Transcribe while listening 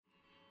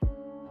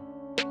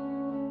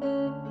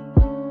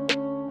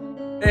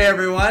Hey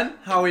everyone,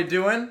 how we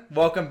doing?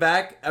 Welcome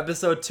back,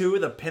 episode 2,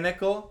 The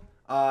Pinnacle.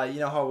 You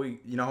know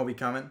how we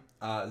coming.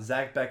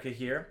 Zach Becca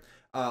here,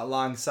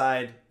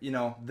 alongside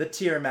the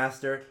tier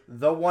master,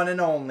 the one and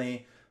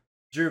only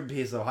Drew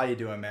Piso. How you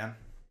doing, man?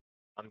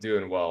 I'm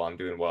doing well. I'm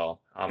doing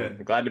well. I'm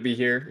Good. glad to be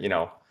here.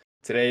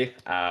 Today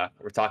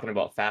we're talking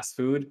about fast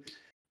food,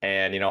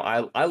 and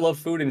I love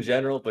food in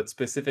general, but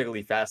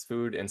specifically fast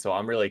food, and so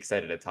I'm really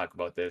excited to talk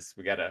about this.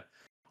 We got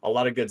a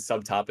lot of good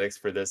subtopics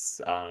for this,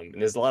 and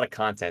there's a lot of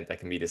content that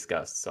can be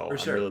discussed. So For I'm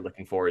sure. really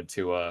looking forward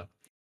to a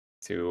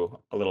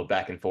little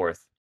back and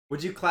forth.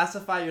 Would you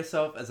classify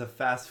yourself as a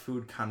fast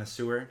food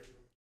connoisseur?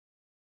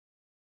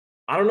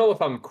 I don't know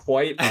if I'm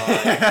quite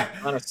on There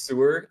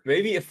connoisseur,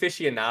 maybe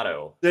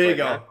aficionado, you but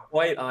go. not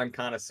quite on Okay,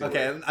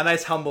 connoisseur. a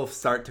nice humble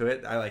start to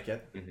it. I like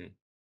it. All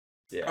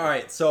Yeah.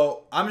 right,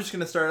 so I'm just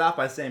gonna start it off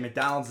by saying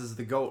McDonald's is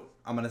the GOAT.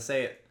 I'm gonna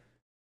say it.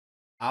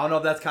 I don't know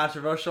if that's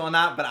controversial or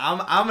not, but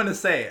I'm gonna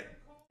say it.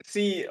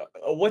 See,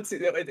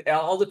 it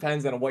all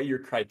depends on what your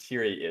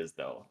criteria is,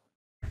 though.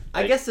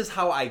 I Like, guess is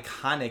how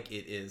iconic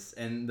it is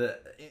and the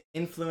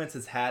influence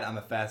it's had on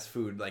the fast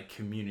food like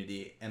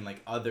community and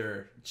like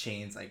other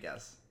chains. I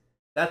guess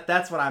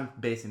that's what I'm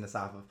basing this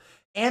off of.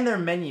 And their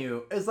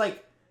menu is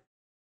like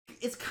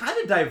it's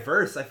kind of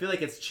diverse. I feel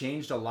like it's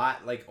changed a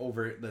lot like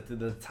over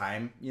the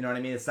time. You know what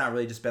I mean? It's not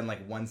really just been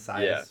like one yeah,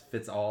 size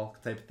fits all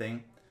type of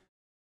thing.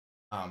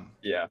 Um,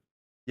 yeah.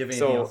 you have anything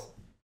So, else?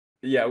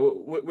 yeah,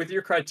 with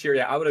your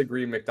criteria, I would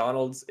agree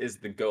McDonald's is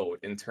the GOAT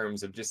in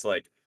terms of just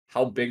like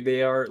how big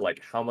they are,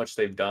 like how much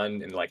they've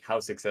done, and like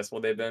how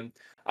successful they've been.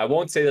 I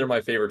won't say they're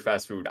my favorite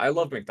fast food. I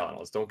love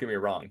McDonald's, don't get me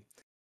wrong.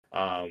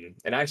 And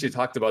I actually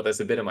talked about this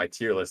a bit in my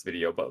tier list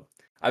video, but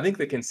I think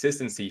the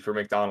consistency for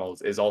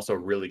McDonald's is also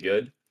really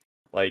good.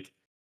 Like,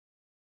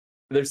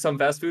 there's some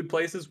fast food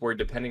places where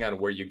depending on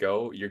where you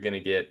go, you're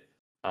gonna get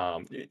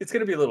it's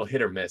gonna be a little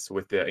hit or miss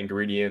with the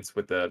ingredients,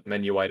 with the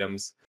menu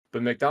items.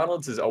 But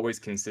McDonald's is always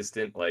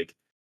consistent. Like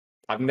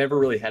I've never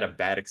really had a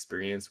bad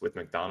experience with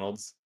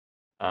McDonald's.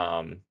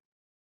 Um,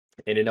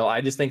 and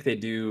I just think they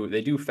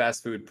do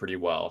fast food pretty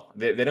well.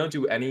 They don't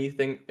do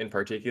anything in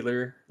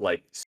particular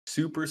like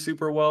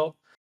super well.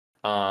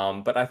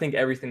 But I think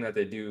everything that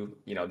they do,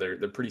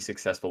 they're pretty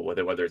successful with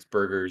it, whether it's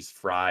burgers,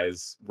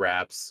 fries,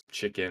 wraps,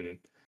 chicken,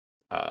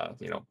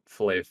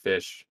 fillet of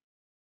fish,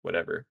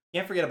 whatever.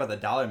 Can't forget about the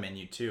dollar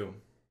menu too.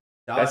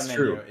 Dollar That's menu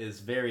true. is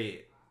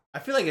very. I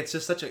feel like it's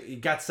just such a.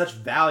 It got such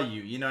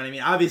value. You know what I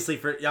mean? Obviously,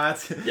 for yeah,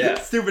 it's Yeah.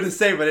 stupid to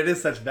say, but it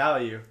is such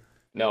value.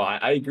 No,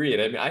 I agree.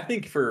 And I mean, I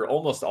think for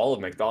almost all of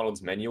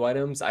McDonald's menu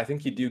items, I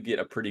think you do get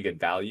a pretty good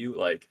value.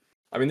 Like,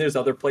 I mean, there's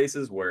other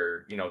places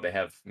where, they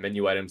have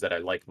menu items that I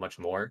like much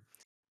more.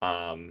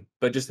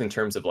 But just in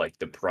terms of like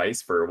the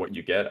price for what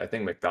you get, I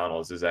think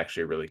McDonald's is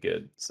actually really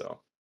good. So,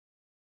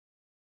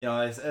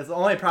 It's the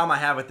only problem I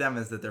have with them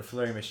is that their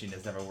flurry machine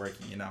is never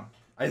working.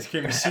 Ice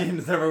cream machine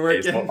is never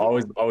it's working.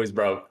 always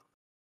broke.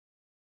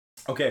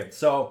 Okay,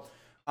 so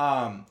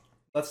um,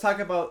 let's talk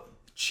about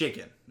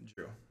chicken,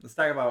 Drew. Let's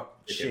talk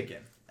about Chicken.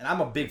 chicken, and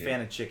I'm a big Mhm.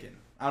 fan of chicken.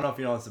 I don't know if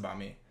you know this about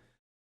me,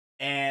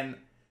 and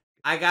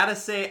I gotta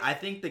say, I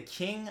think the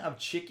king of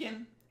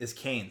chicken is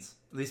Cane's,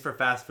 at least for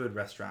fast food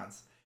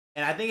restaurants.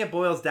 And I think it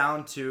boils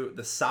down to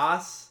the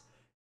sauce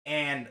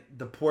and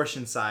the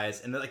portion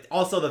size, and like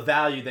also the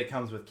value that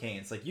comes with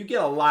Cane's. Like you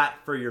get a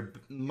lot for your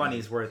Mhm.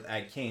 money's worth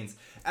at Cane's,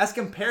 as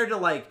compared to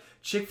like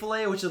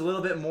Chick-fil-A, which is a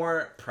little bit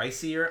more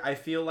pricier. I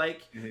feel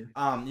like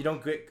Mhm. you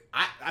don't get.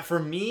 For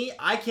me,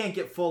 I can't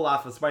get full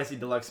off a spicy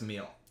deluxe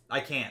meal. I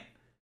can't.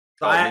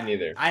 So Oh, me I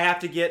neither. I have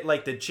to get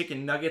like the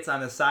chicken nuggets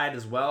on the side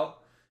as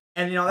well,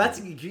 and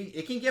that's Mhm.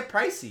 it can get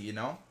pricey.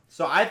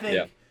 So I Yeah.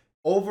 think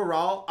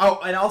overall.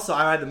 Oh, and also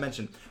I had to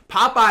mention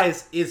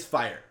Popeyes is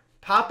fire.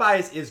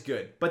 Popeyes is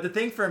good, but the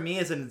thing for me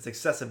is in its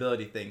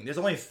accessibility thing. There's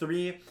only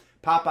 3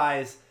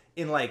 Popeyes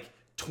in like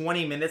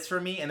 20 minutes for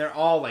me, and they're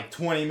all like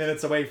 20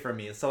 minutes away from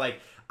me. So like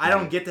I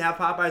don't Mhm. get to have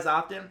Popeyes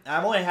often.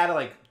 I've only had it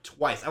like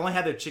twice. I only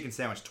had their chicken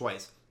sandwich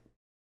twice.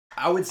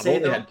 I would I've say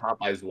only though. had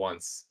Popeyes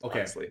once, Okay,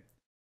 honestly.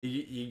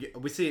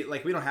 we see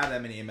like we don't have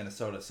that many in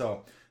Minnesota.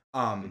 So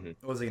Mhm.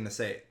 what was I gonna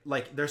say?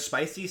 Like their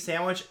spicy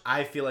sandwich,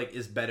 I feel like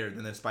is better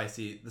than the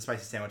spicy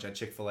sandwich at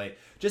Chick-fil-A,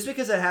 just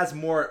because it has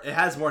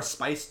more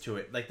spice to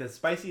it. Like the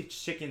spicy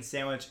chicken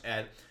sandwich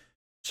at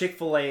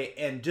Chick-fil-A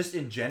and just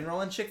in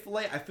general in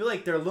Chick-fil-A, I feel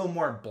like they're a little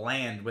more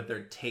bland with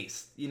their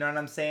taste. You know what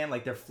I'm saying?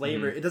 Like their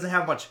flavor, Mhm. it doesn't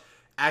have much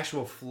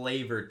actual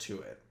flavor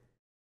to it.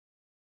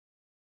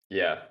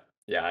 Yeah.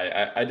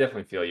 Yeah, I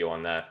definitely feel you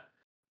on that.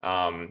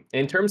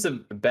 In terms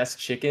of best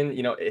chicken,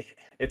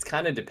 it's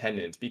kind of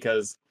dependent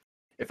because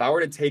if I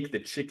were to take the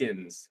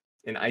chickens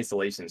in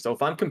isolation, so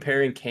if I'm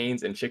comparing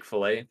Cane's and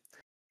Chick-fil-A,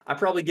 I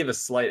probably give a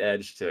slight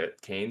edge to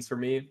Cane's for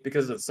me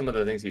because of some of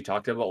the things you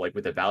talked about, like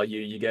with the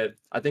value you get.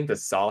 I think the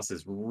sauce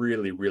is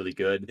really, really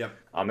good. Yep.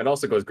 It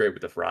also goes great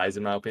with the fries,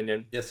 in my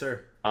opinion. Yes,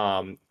 sir.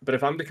 But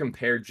if I'm to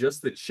compare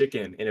just the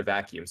chicken in a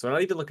vacuum, so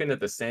not even looking at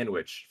the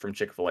sandwich from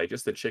Chick-fil-A,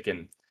 just the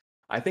chicken,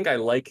 I think I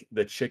like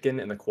the chicken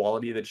and the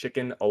quality of the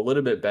chicken a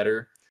little bit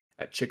better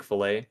at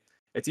Chick-fil-A.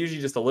 It's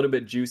usually just a little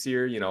bit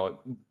juicier.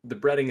 The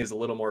breading is a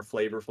little more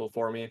flavorful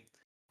for me.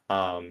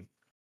 Um,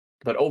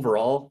 but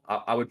overall,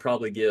 I would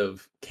probably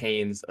give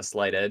Cane's a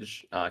slight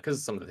edge because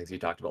of some of the things you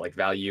talked about, like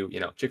value.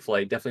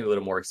 Chick-fil-A definitely a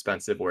little more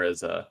expensive,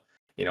 whereas I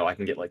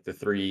can get like the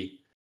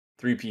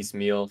three-piece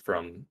meal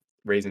from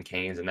Raising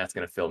Cane's, and that's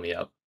gonna fill me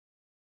up.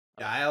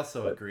 Yeah, I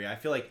also But agree. I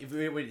feel like if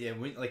we would, yeah,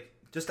 like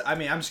just, I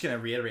mean, I'm just gonna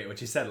reiterate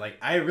what you said. Like,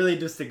 I really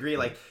disagree.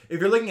 Like, if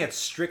you're looking at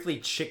strictly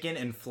chicken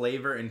and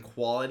flavor and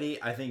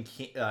quality, I think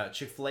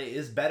Chick-fil-A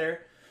is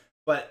better.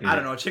 But I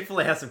don't mhm. know.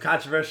 Chick-fil-A has some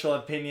controversial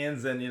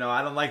opinions, and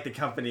I don't like the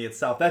company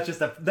itself. That's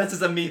just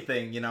a me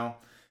thing.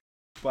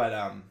 But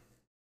go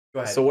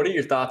So, ahead. what are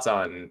your thoughts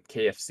on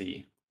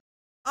KFC?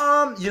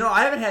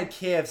 I haven't had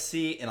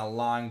KFC in a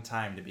long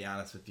time, to be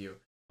honest with you,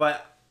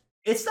 but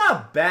it's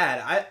not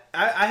bad.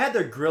 I had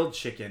their grilled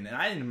chicken, and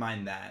I didn't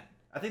mind that.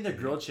 I think their Mhm.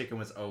 grilled chicken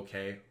was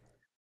okay.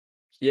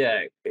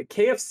 Yeah,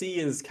 KFC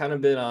has kind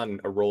of been on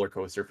a roller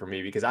coaster for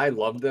me because I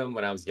loved them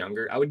when I was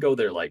younger. I would go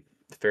there like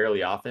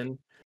fairly often.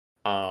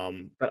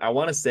 But I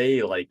want to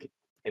say like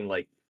in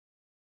like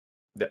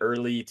the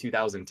early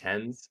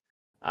 2010s,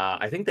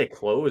 I think they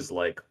closed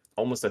like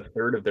almost a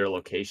third of their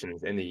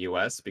locations in the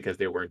US because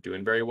they weren't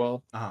doing very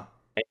well. Uh huh.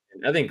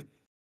 And I think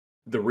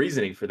the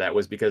reasoning for that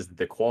was because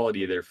the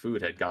quality of their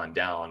food had gone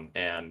down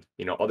and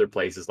other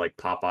places like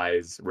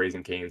Popeyes,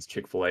 Raising Cane's,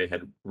 Chick-fil-A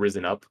had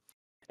risen up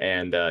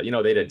and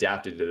they'd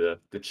adapted to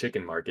the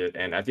chicken market,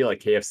 and I feel like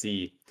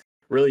KFC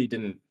really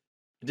didn't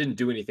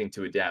do anything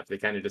to adapt. They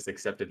kind of just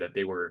accepted that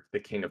they were the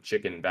king of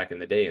chicken back in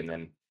the day, and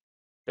then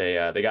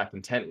they got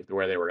content with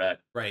where they were at.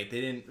 Right.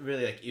 They didn't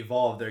really like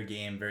evolve their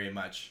game very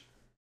much.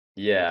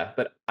 Yeah,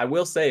 but I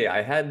will say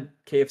I had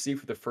KFC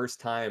for the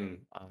first time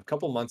a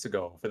couple months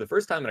ago, for the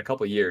first time in a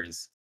couple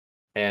years,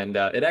 and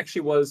it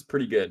actually was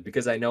pretty good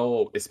because I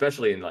know,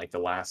 especially in like the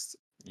last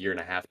year and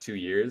a half, 2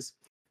 years,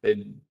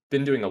 they've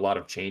been doing a lot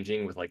of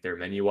changing with like their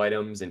menu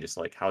items and just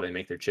like how they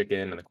make their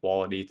chicken and the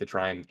quality to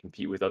try and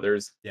compete with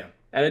others. Yeah.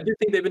 And I do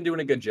think they've been doing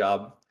a good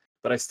job,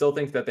 but I still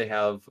think that they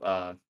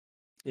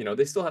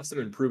still have some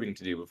improving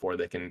to do before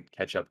they can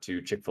catch up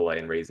to Chick-fil-A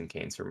and Raising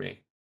Cane's for me.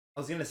 I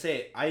was gonna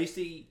say I used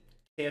to eat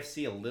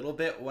KFC a little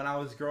bit when I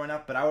was growing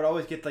up, but I would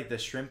always get like the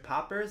shrimp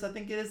poppers. I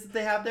think it is that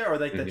they have there, or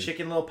like the Mhm.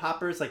 chicken little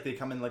poppers. Like they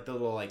come in like the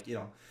little like.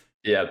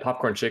 Yeah,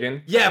 popcorn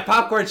chicken. Yeah,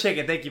 popcorn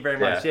chicken. Thank you very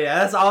much. Yeah. Yeah,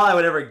 that's all I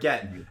would ever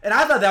get, Mhm. and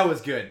I thought that was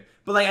good.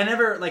 But like, I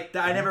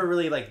Mhm. never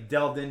really like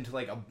delved into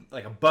like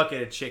a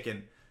bucket of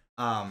chicken.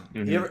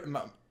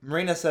 Mhm.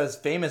 Marina says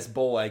famous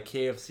bowl at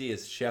KFC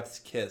is Chef's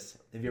Kiss.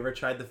 Have you ever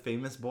tried the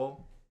famous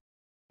bowl?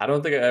 I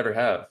don't think I ever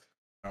have.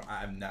 No,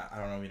 I'm not. I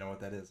don't know if you know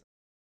what that is.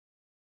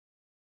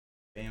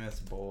 Famous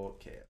bowl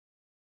KFC.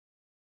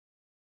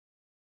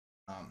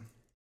 Um,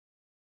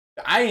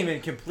 I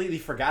even completely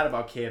forgot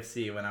about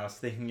KFC when I was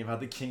thinking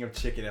about the King of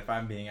Chicken. If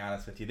I'm being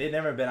honest with you, they've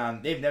never been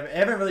on. They've never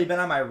haven't really been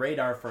on my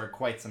radar for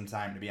quite some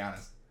time, to be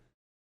honest.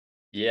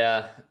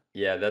 Yeah,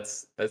 yeah,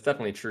 that's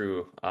definitely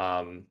true.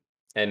 And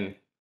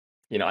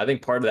I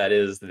think part of that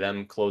is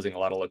them closing a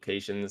lot of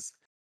locations.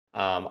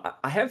 I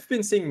have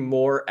been seeing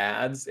more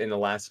ads in the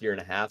last year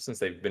and a half since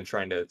they've been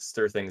trying to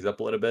stir things up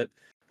a little bit.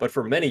 But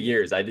for many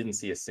years, I didn't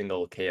see a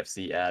single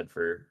KFC ad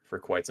for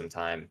quite some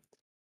time.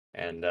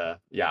 And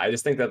yeah, I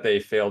just think that they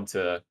failed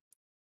to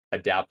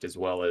adapt as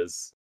well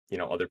as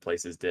other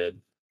places did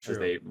as True.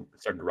 they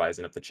started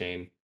rising up the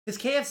chain.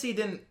 Because KFC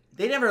didn't.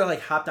 They never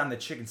like hopped on the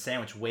chicken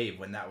sandwich wave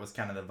when that was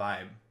kind of the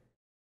vibe.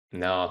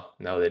 No,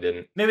 no, they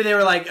didn't. Maybe they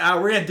were like,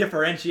 we're gonna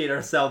differentiate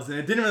ourselves, and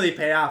it didn't really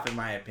pay off, in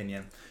my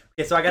opinion.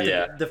 Okay, so I got the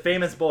Yeah. the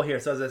famous bowl here.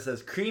 So it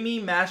says creamy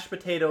mashed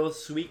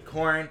potatoes, sweet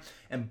corn,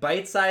 and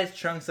bite-sized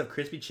chunks of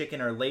crispy chicken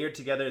are layered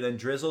together, then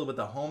drizzled with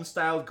a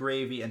home-style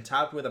gravy and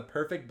topped with a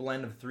perfect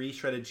blend of 3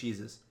 shredded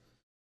cheeses.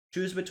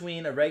 Choose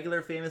between a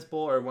regular famous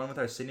bowl or one with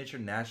our signature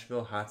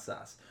Nashville hot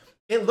sauce.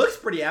 It looks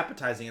pretty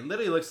appetizing. It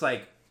literally looks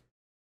like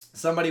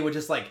somebody would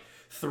just like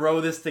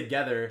throw this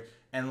together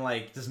and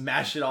like just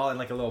mash it all in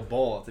like a little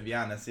bowl. To be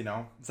honest,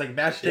 it's like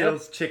mashed Yeah.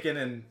 potatoes, chicken,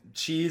 and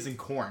cheese and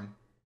corn.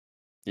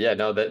 Yeah,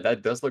 no,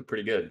 that does look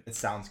pretty good. It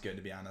sounds good,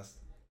 to be honest.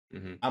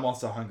 Hmm. I'm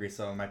also hungry,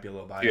 so it might be a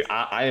little Dude, biased.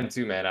 I am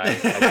too, man. I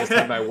just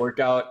had my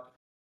workout.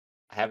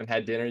 I haven't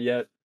had dinner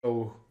yet.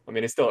 Oh, I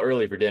mean, it's still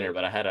early for dinner,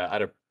 but I had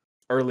a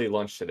early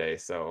lunch today,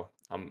 so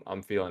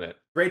I'm feeling it.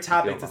 great I'm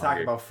topic feeling to the talk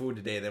hunger. about food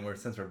today. Then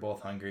since we're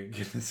both hungry,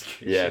 goodness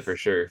Yeah, for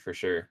gracious. sure, for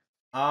sure.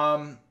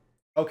 Um,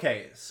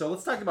 okay, so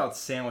let's talk about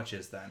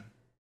sandwiches then.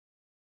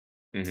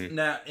 Hmm.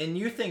 Now, and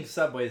you think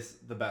Subway's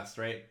the best,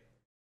 right?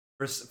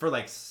 For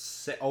like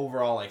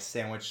overall like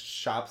sandwich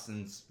shops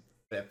and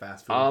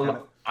fast food kind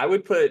of. I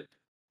would put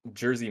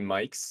Jersey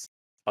Mike's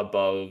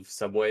above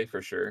Subway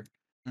for sure.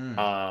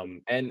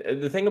 Mm, And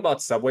the thing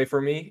about Subway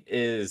for me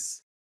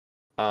is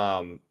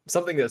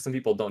something that some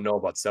people don't know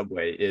about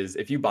Subway is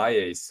if you buy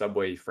a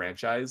Subway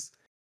franchise,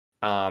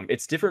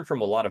 it's different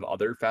from a lot of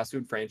other fast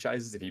food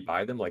franchises if you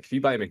buy them. Like if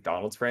you buy a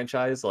McDonald's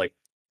franchise, like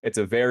it's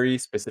a very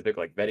specific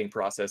like vetting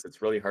process.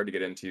 It's really hard to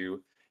get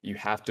into. You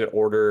have to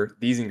order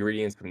these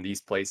ingredients from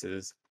these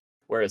places.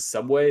 Whereas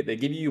Subway, they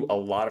give you a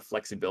lot of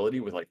flexibility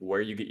with like where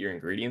you get your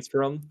ingredients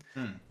from,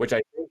 Hmm. which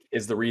I think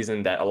is the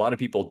reason that a lot of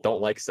people don't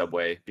like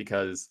Subway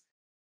because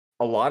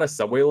a lot of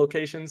Subway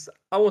locations,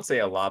 I won't say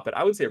a lot, but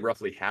I would say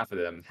roughly half of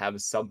them have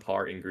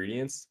subpar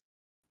ingredients.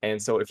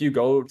 And so if you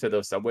go to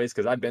those Subways,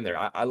 because I've been there,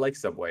 I like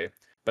Subway,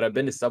 but I've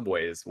been to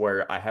Subways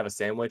where I have a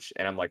sandwich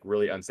and I'm like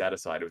really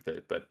unsatisfied with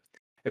it. But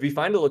if you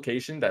find a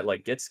location that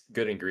like gets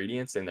good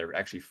ingredients and they're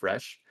actually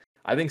fresh,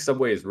 I think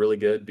Subway is really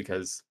good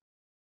because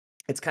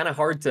it's kind of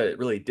hard to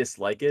really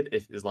dislike it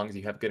if as long as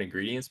you have good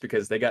ingredients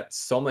because they got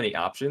so many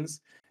options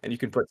and you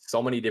can put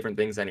so many different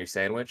things on your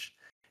sandwich.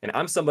 And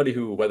I'm somebody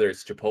who, whether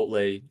it's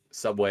Chipotle,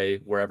 Subway,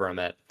 wherever I'm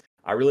at,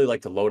 I really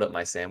like to load up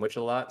my sandwich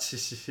a lot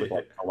with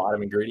like a lot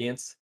of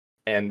ingredients.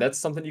 And that's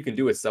something you can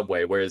do with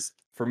Subway. Whereas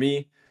for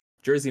me,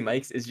 Jersey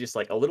Mike's is just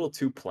like a little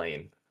too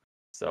plain.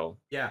 So,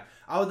 Yeah,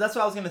 that's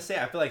what I was gonna say.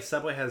 I feel like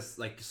Subway has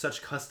like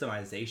such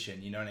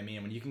customization. You know what I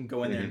mean? When you can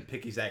go in there mhm, and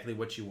pick exactly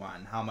what you want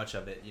and how much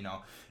of it. And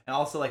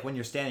also like when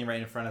you're standing right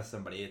in front of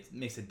somebody, it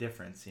makes a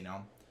difference.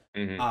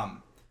 mhm.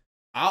 Um,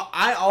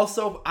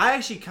 I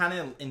actually kind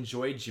of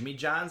enjoy Jimmy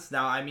John's.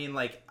 Now, I mean,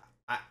 like,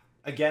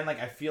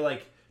 I feel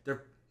like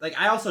they're like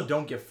I also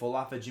don't get full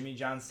off a Jimmy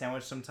John's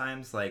sandwich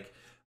sometimes. Mhm.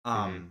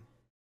 Um,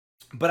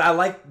 but I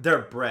like their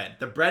bread.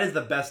 The bread is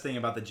the best thing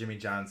about the Jimmy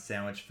John's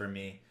sandwich for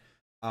me.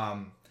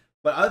 Um,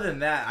 but other than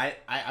that,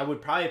 I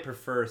would probably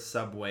prefer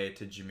Subway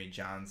to Jimmy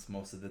John's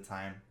most of the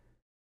time.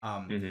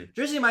 Mhm.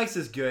 Jersey Mike's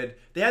is good.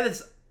 They have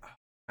this.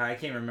 I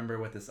can't remember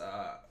what this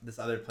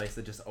other place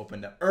that just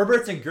opened up.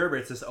 Herberts and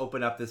Gerberts just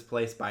opened up this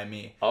place by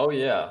me, Oh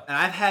yeah. and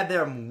I've had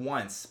them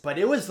once, but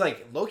it was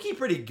like low key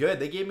pretty good.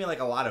 They gave me like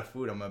a lot of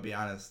food. I'm gonna be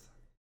honest.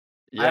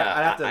 Yeah.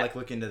 I'd have to like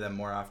look into them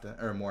more often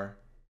or more.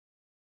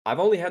 I've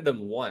only had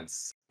them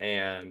once,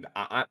 and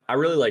I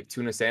really like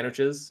tuna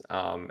sandwiches,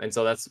 and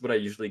so that's what I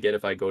usually get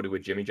if I go to a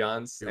Jimmy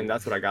John's, and Yo.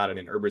 that's what I got in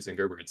an Herberts and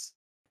Gerberts,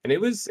 and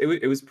it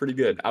was pretty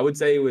good. I would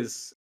say it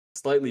was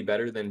slightly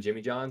better than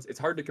Jimmy John's. It's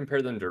hard to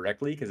compare them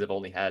directly because I've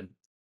only had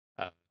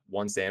uh,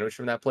 one sandwich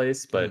from that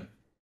place, but Mhm.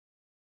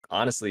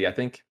 honestly, I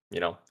think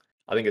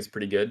it's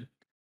pretty good.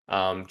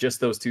 Just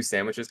those two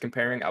sandwiches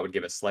comparing, I would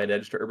give a slight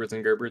edge to Herberts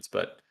and Gerberts,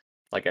 but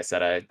like I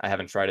said, I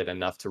haven't tried it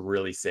enough to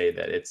really say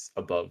that it's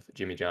above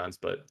Jimmy John's,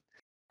 but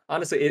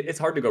honestly, it's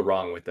hard to go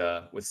wrong with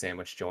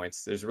sandwich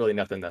joints. There's really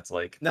nothing that's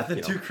like,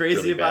 Nothing too crazy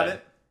really about bad.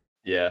 it.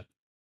 Yeah,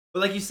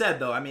 But like you said,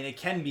 though, I mean, it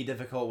can be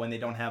difficult when they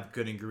don't have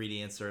good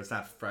ingredients or it's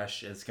not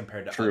fresh as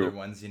compared to other true.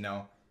 ones.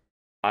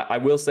 I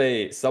will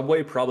say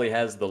Subway probably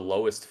has the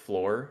lowest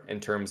floor in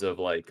terms of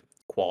like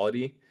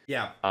quality.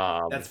 Yeah,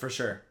 that's Um, for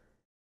sure.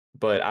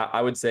 but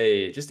I would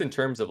say just in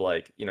terms of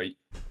like,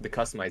 the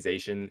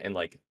customization and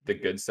like the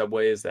good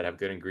Subways that have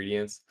good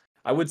ingredients,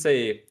 I would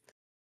say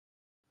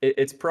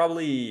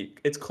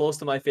it's close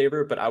to my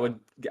favorite, but I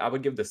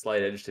would give the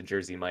slight edge to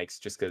Jersey Mike's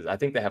just because I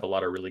think they have a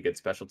lot of really good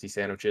specialty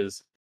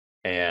sandwiches,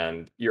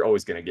 and you're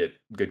always gonna get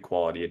good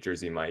quality at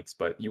Jersey Mike's,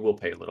 but you will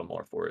pay a little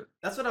more for it.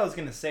 That's what I was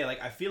gonna say.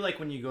 Like, I feel like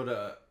when you go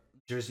to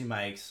Jersey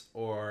Mike's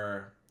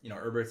or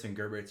Herberts and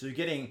Gerberts, you're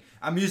getting.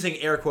 I'm using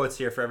air quotes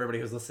here for everybody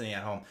who's listening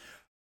at home.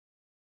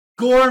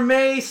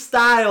 Gourmet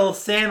style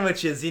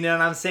sandwiches, you know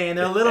what I'm saying?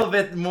 They're a little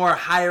bit more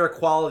higher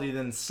quality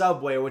than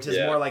Subway, which is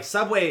Yeah. more like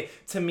Subway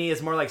to me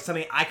is more like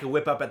something I could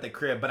whip up at the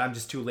crib, but I'm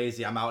just too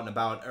lazy. I'm out and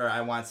about, or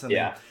I want something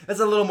Yeah. that's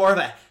a little more of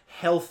a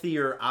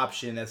healthier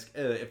option as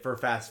for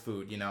fast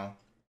food.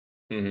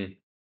 hmm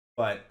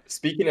But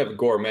Speaking of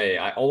gourmet,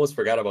 I almost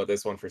forgot about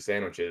this one for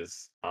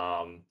sandwiches.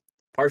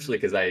 Partially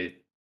because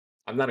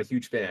I'm not a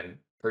huge fan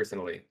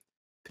personally.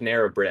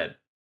 Panera Bread.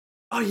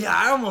 oh yeah,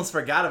 I almost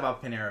forgot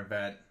about Panera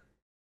Bread.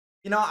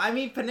 I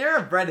mean,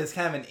 Panera Bread is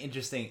kind of an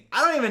interesting.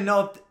 I don't even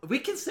know if we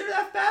consider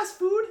that fast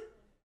food.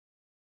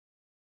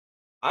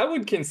 I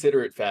would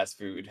consider it fast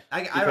food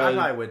I because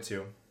probably would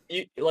too.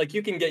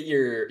 you can get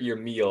your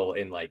meal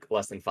in like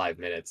less than 5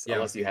 minutes Yeah,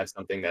 unless you have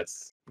something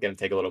that's gonna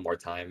take a little more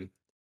time.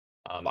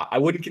 I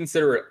wouldn't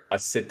consider it a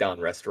sit down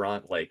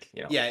restaurant like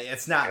yeah,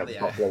 it's like a not. Yeah.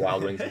 Buffalo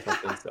Wild Wings or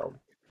something. So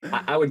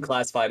I would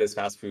classify it as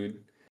fast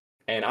food.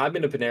 And I've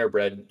been to Panera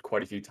Bread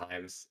quite a few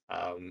times.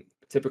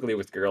 Typically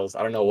with girls.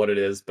 I don't know what it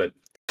is, but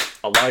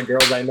a lot of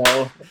girls I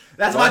know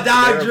That's my love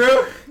dog, Panera.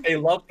 Drew. They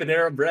love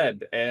Panera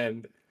Bread,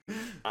 and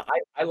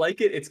I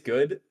like it. It's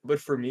good, but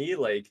for me,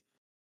 like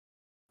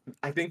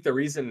I think the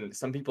reason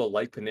some people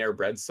like Panera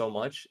Bread so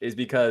much is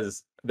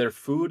because their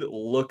food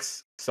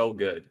looks so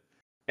good,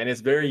 and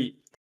it's very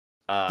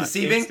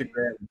Deceiving?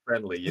 Instagram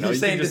friendly. You're You can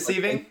saying just like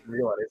post deceiving? a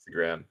reel on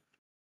Instagram.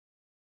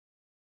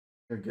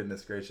 Oh,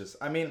 goodness gracious.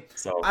 I mean,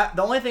 So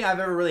the only thing I've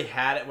ever really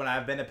had when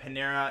I've been to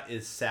Panera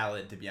is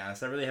salad, to be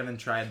honest. I really haven't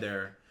tried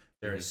their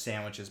mhm.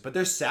 sandwiches, but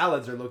their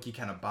salads are low-key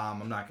kind of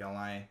bomb, I'm not gonna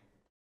lie.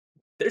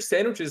 Their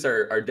sandwiches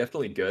are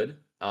definitely good,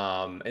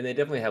 and they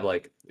definitely have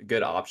like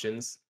good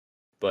options,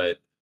 but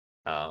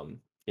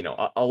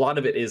a lot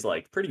of it is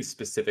like pretty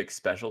specific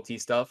specialty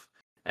stuff.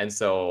 And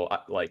so,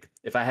 like,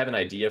 if I have an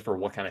idea for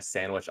what kind of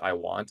sandwich I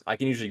want, I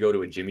can usually go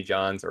to a Jimmy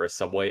John's or a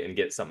Subway and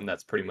get something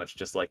that's pretty much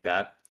just like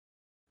that.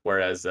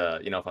 Whereas,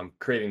 if I'm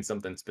craving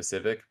something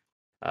specific,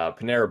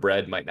 Panera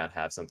Bread might not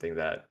have something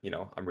that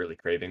I'm really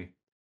craving,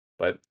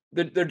 but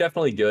they're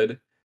definitely good,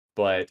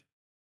 but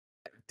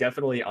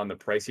definitely on the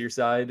pricier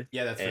side.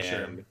 Yeah, that's for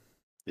sure. And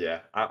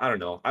yeah, I don't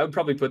know. I would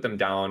probably put them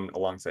down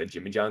alongside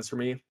Jimmy John's for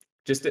me,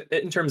 just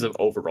in terms of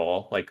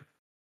overall. Like,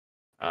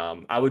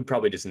 I would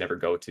probably just never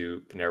go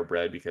to Panera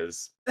Bread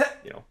because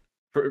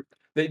for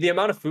the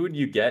amount of food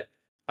you get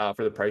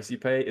for the price you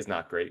pay is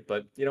not great.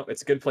 But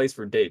it's a good place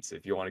for dates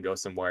if you want to go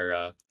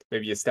somewhere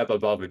maybe a step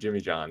above a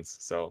Jimmy John's.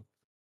 So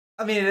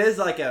I mean, it is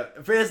like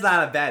it's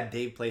not a bad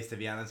date place to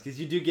be honest, because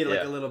you do get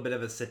like yeah. a little bit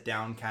of a sit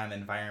down kind of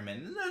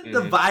environment.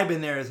 The Mhm. vibe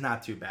in there is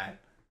not too bad.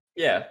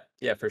 Yeah,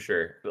 yeah, for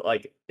sure. But,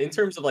 like, in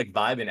terms of, like,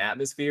 vibe and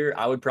atmosphere,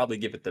 I would probably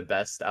give it the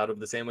best out of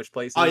the sandwich Oh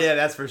places. yeah,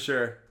 that's for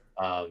sure.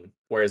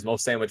 Whereas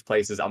most sandwich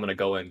places, I'm gonna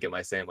go in, get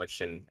my sandwich,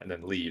 and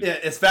then leave. Yeah,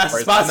 as fast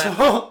as Whereas I'm at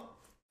possible.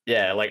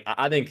 yeah, like,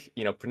 I think,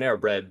 Panera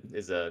Bread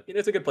is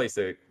it's a good place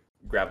to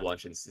grab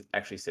lunch and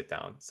actually sit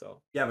down, so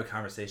You have a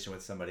conversation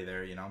with somebody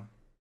there,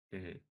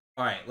 mhm,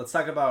 All right, let's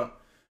talk about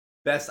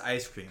best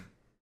ice cream.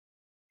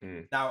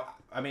 mhm. Now,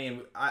 I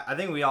mean, I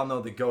think we all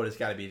know the goat has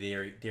got to be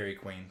Dairy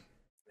Queen.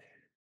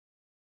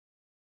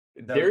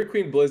 The Dairy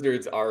Queen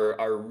Blizzards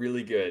are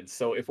really good.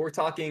 So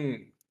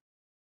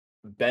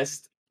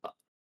best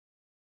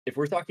if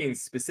we're talking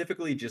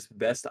specifically just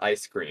best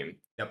ice cream,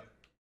 Yep.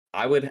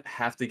 I would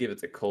have to give it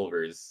to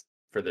Culver's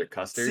for their See,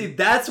 custard.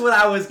 that's what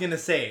I was gonna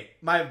say.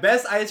 My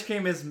best ice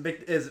cream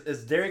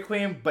is Dairy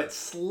Queen, but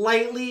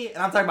slightly, and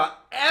I'm talking about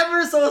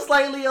ever so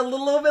slightly, a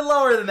little bit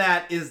lower than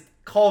that is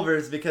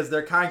Culver's because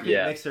their concrete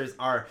Yeah. mixers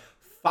are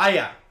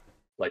fire.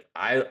 Like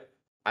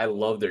I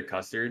love their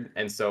custard,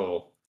 and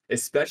so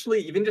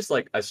especially even just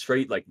like a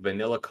straight like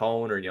vanilla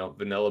cone or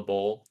vanilla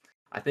bowl,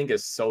 I think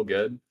is so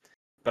good.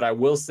 But I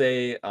will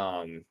say,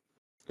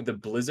 the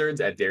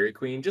blizzards at Dairy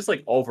Queen, just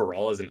like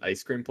overall as an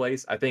ice cream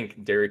place, I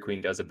think Dairy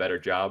Queen does a better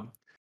job.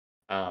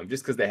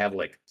 Just because they have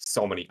like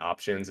so many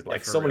options and Yeah,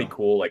 like for so many real.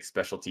 cool like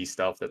specialty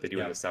stuff that they do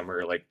in the Yep.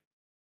 summer. Like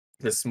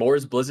the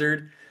s'mores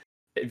blizzard,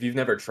 if you've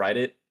never tried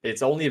it,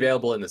 it's only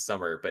available in the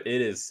summer, but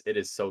it is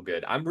so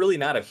good. I'm really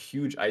not a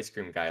huge ice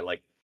cream guy.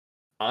 Like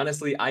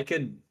honestly,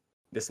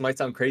 this might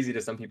sound crazy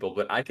to some people,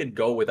 but I could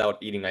go without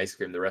eating ice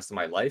cream the rest of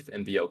my life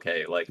and be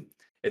okay. Like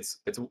it's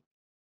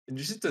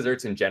just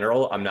desserts in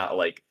general. I'm not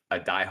like a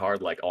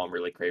diehard like, oh, I'm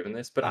really craving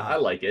this, but I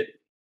Uh, like it.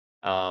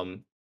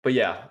 Um, but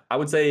yeah, I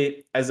would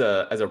say as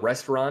a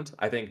restaurant,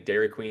 I think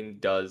Dairy Queen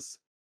does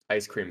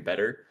ice cream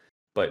better.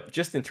 But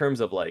just in terms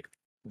of like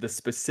the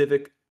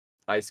specific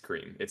ice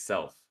cream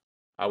itself,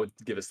 I would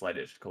give a slight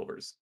edge to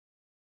Culver's.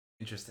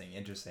 interesting,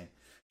 interesting.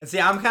 And see,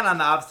 I'm kind of on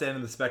the opposite end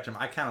of the spectrum.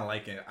 I kind of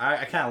like it.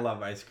 I kind of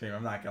love ice cream.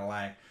 I'm not gonna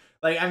lie.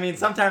 Like, I mean,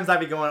 sometimes I'd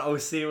be going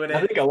OC with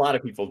I it. think a lot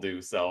of people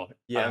do, so I don't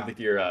Yeah, think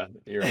you're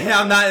alone I'm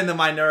there. not in the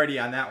minority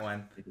on that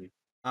one. Mhm.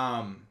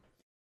 Um,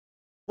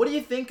 What do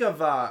you think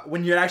of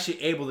when you're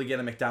actually able to get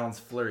a McDonald's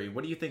flurry?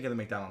 What do you think of the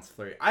McDonald's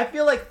flurry? I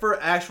feel like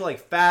for actual like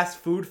fast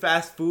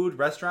food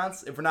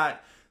restaurants, if we're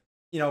not,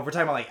 if we're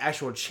talking about like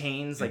actual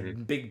chains,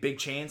 Mhm. like big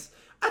chains,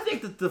 I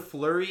think that the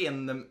flurry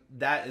and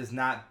that is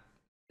not.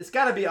 It's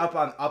got to be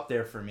up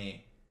there for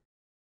me.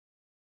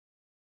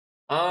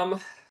 Um,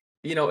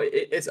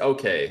 it's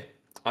okay.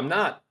 I'm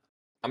not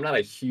I'm not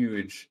a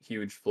huge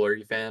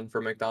flurry fan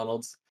for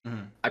McDonald's.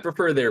 Mhm. I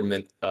prefer their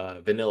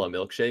vanilla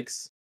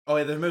milkshakes. Oh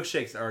yeah, the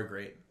milkshakes are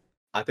great.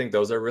 I think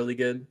those are really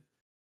good.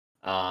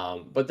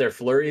 But their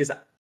flurries,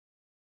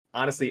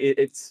 honestly,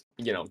 it's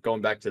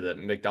going back to the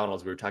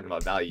McDonald's we were talking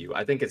about value.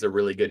 I think it's a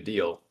really good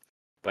deal,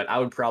 but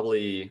I'd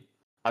probably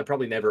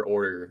never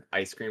order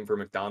ice cream for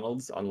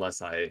McDonald's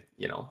unless I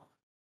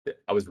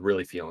was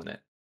really feeling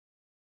it.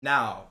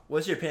 Now,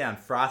 what's your opinion on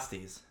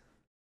Frosties?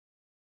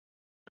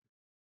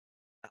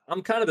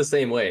 I'm kind of the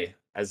same way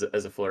as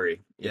a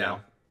flurry. Yeah,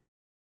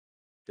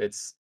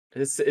 It's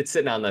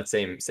sitting on that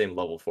same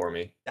level for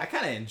me. I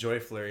kind of enjoy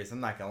flurries. I'm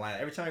not gonna lie.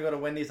 Every time I go to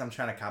Wendy's, I'm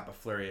trying to cop a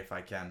flurry if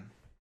I can.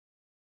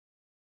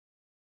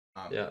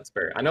 Um, Yeah, it's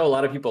fair. I know a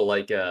lot of people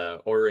like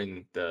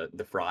ordering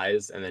the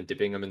fries and then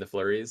dipping them in the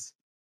flurries.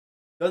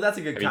 though that's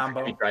a good Have you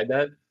combo. tried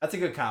that? That's a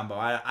good combo.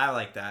 I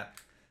like that.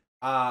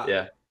 Uh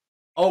Yeah.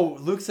 oh,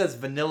 Luke says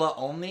vanilla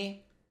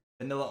only.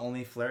 Vanilla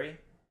only flurry.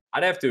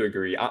 I'd have to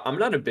agree. I'm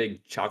not a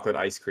big chocolate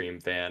ice cream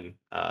fan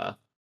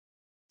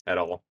at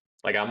all.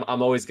 Like I'm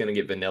always gonna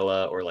get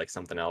vanilla or like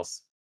something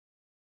else,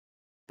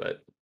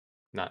 but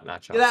not Yeah, I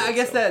chocolate.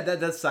 guess So that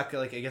does suck.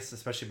 Like I guess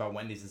especially about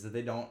Wendy's is that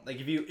they don't like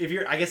if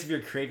you're I guess if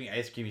you're craving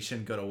ice cream you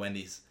shouldn't go to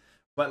Wendy's.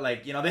 But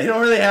like they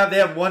don't really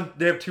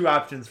have two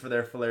options for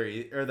their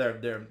flurry or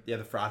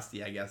the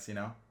frosty I guess.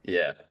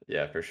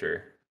 yeah, for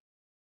sure.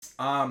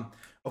 Um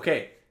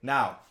okay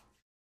now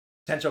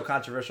potential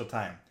controversial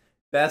time.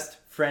 Best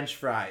French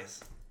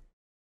fries.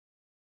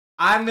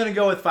 I'm gonna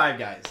go with Five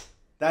Guys.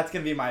 That's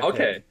gonna be my pick.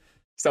 Okay,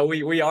 so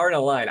we are in a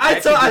line. I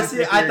actually thought I didn't see.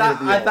 think we were gonna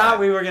be I in a thought line.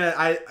 we were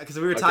gonna. Because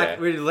we were Okay. talking.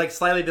 We like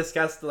slightly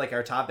discussed like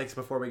our topics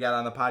before we got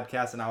on the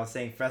podcast, and I was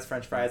saying best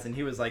French fries, and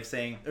he was like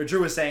saying, or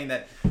Drew was saying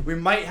that we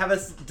might have a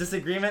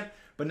disagreement,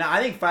 but now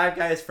I think Five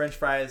Guys French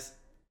fries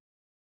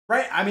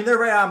Right. I mean, they're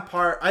right on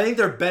par. I think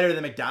they're better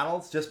than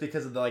McDonald's just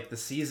because of the like the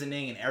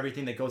seasoning and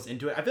everything that goes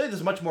into it. I feel like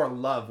there's much more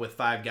love with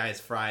Five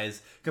Guys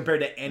fries compared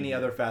to any Mhm.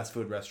 other fast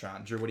food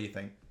restaurant. Drew, what do you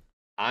think?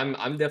 I'm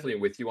definitely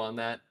with you on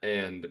that.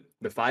 And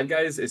the Five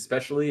Guys,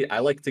 especially, I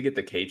like to get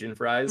the Cajun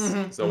fries.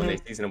 Mm-hmm. So when they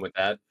Mm-hmm. season them with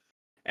that,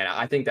 and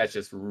I think that's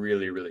just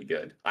really, really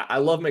good. I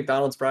love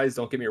McDonald's fries,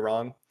 don't get me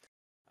wrong.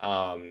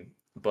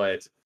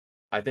 But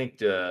I think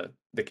the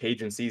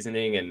Cajun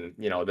seasoning and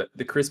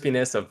the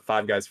crispiness of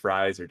Five Guys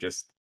fries are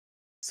just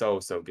so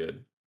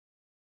good.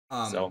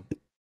 Um, So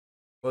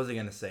what was I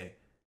gonna say?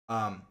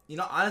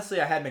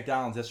 Honestly, I had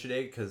McDonald's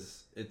yesterday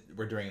because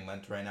we're doing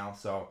Lent right now,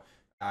 so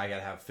I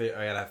gotta have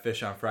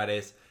fish on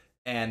Fridays,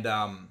 and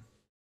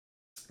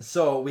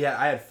so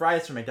I had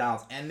fries from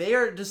McDonald's, and they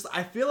are just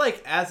I feel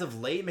like as of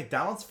late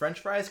McDonald's French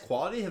fries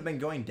quality have been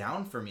going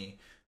down for me.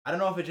 I don't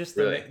know if it's just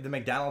really, the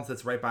McDonald's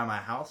that's right by my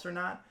house or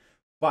not,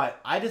 but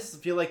I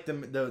just feel like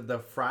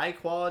the fry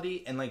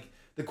quality and like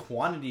the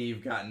quantity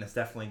you've gotten has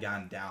definitely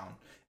gone down.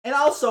 And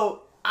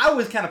also, I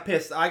was kind of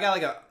pissed. I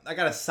got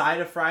a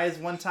side of fries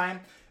one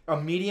time, a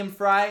medium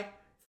fry,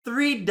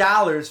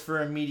 $3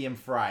 for a medium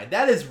fry.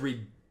 That is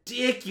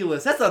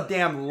ridiculous. That's a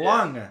damn yeah,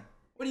 lung.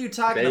 What are you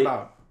talking they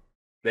about?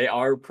 they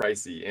are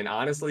pricey. And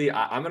honestly,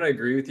 I'm gonna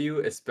agree with you,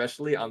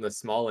 especially on the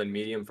small and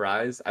medium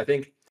fries. I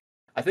think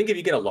if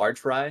you get a large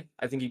fry,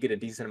 I think you get a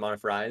decent amount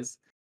of fries.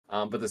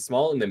 But the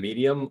small and the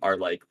medium are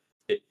like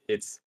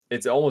it's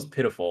almost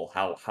pitiful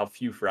how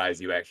few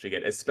fries you actually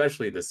get,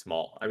 especially the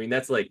small. I mean,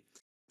 it's like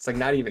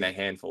not even a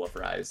handful of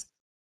fries.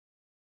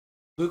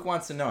 Luke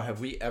wants to know: have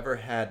we ever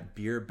had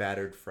beer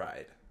battered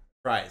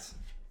fries?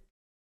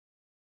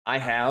 I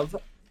have.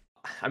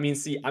 I mean,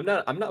 see, I'm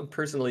not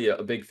personally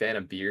a big fan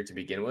of beer to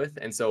begin with,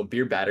 and so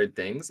beer battered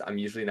things, I'm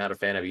usually not a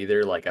fan of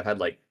either. Like I've had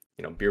like,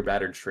 beer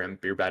battered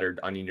shrimp, beer battered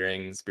onion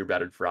rings, beer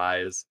battered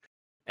fries,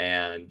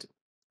 and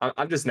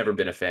I've just never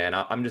been a fan.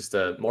 I'm just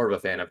a more of a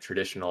fan of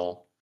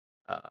traditional,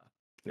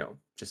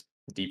 just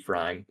deep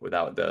frying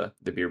without the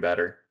beer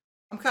batter.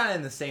 I'm kind of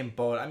in the same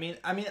boat.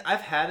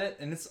 I've had it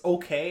and it's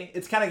okay.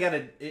 It's kind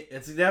of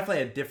it's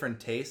definitely a different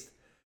taste.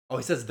 Oh,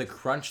 he says the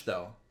crunch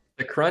though.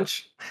 The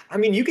crunch, I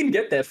mean, you can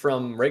get that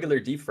from regular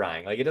deep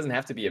frying. Like it doesn't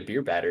have to be a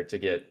beer batter to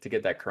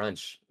get that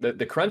crunch.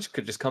 The crunch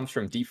could just comes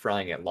from deep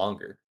frying it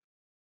longer.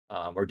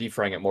 Or deep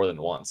frying it more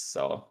than once.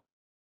 So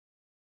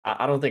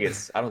I don't think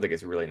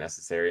it's really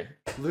necessary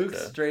Luke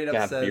to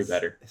have beer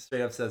better.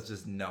 straight up says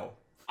just no.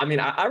 I mean,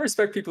 I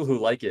respect people who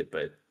like it,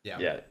 but Yeah.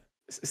 yeah,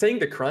 saying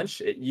the crunch,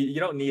 you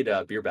don't need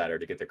a beer batter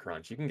to get the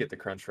crunch. You can get the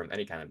crunch from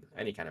any kind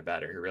of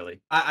batter, really.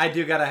 I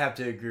do gotta have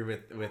to agree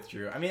with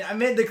Drew. I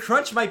mean the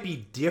crunch might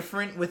be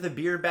different with a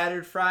beer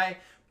battered fry,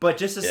 but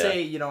just to Yeah.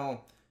 say,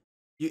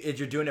 if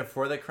you're doing it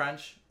for the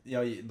crunch,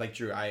 like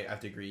Drew, I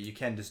have to agree. You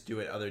can just do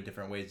it other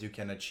different ways. You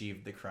can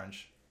achieve the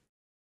crunch.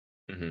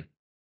 hmm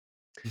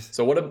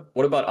So what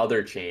about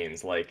other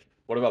chains? Like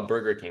what about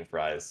Burger King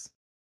fries?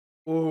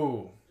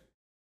 Ooh.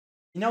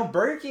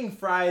 Burger King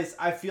fries,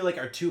 I feel like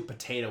are too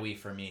potatoy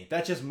for me.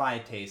 That's just my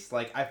taste.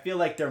 Like, I feel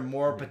like they're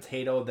more Mhm.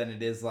 potato than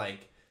it is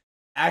like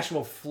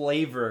actual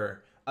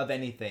flavor of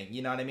anything.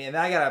 You know what I mean? And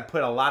then I gotta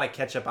put a lot of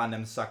ketchup on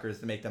them suckers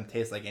to make them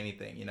taste like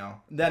anything.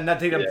 Then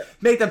not Yeah.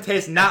 make them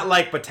taste not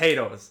like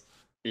potatoes.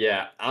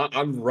 Yeah,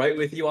 I'm right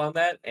with you on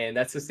that, and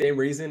that's the same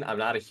reason I'm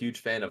not a huge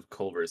fan of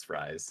Culver's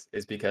fries,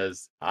 is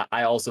because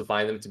I also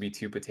find them to be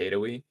too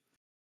potatoy.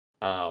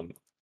 Um,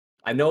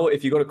 I know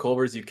if you go to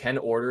Culver's, you can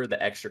order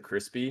the extra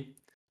crispy,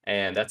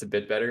 and that's a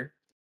bit better.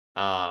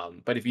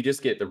 But if you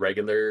just get the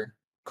regular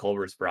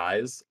Culver's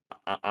fries,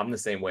 I'm the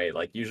same way.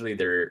 Like usually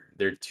they're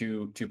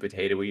too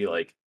potatoy,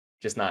 like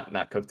just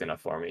not cooked enough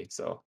for me.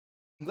 So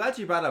I'm glad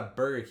you brought up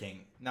Burger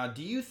King. Now,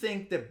 do you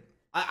think that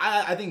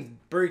I think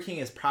Burger King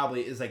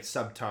is like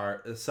sub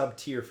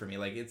tier for me.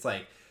 Like it's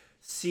like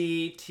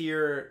C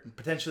tier,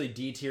 potentially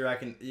D tier. I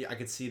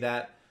could see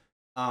that.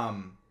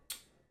 Um,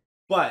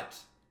 but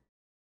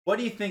what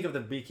do you think of the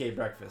BK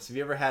breakfast? Have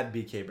you ever had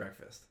BK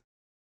breakfast?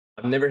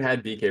 I've never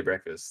had BK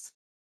breakfast.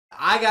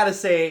 I gotta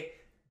say,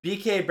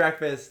 BK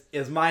breakfast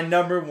is my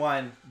number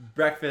one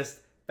breakfast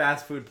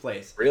fast food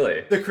place.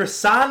 Really? The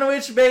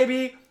croissantwich,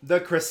 baby. The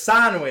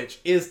croissantwich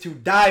is to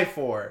die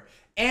for.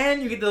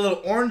 And you get the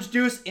little orange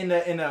juice in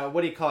a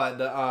what do you call it?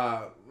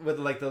 The with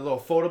like the little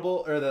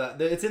foldable or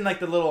it's in like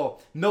the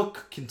little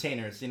milk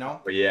containers,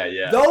 But yeah,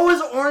 yeah.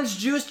 Those orange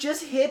juice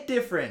just hit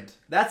different.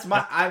 That's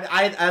my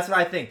that's what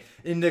I think.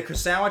 In the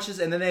sandwiches,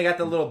 and then they got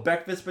the little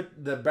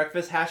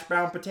breakfast hash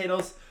brown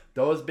potatoes.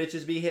 Those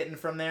bitches be hitting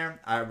from there.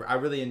 I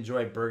really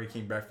enjoy Burger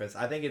King breakfast.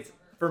 I think it's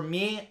for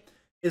me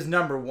is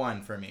number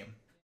one for me.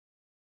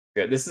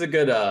 Good. This is a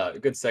good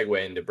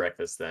segue into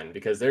breakfast then,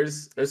 because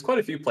there's quite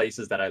a few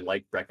places that I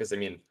like breakfast. I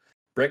mean,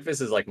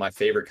 breakfast is like my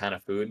favorite kind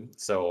of food,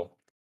 so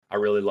I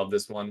really love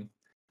this one.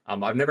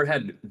 I've never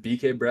had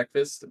BK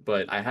breakfast,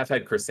 but I have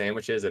had croissant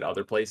sandwiches at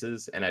other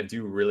places, and I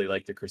do really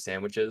like the croissant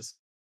sandwiches.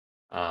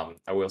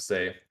 I will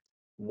say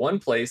one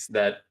place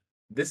that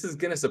this is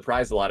gonna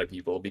surprise a lot of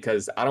people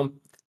because I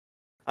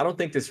don't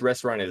think this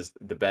restaurant is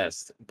the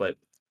best, but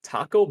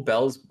Taco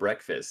Bell's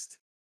breakfast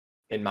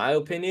in my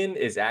opinion,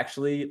 is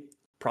actually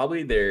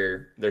probably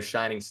their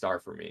shining star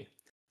for me.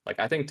 Like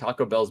I think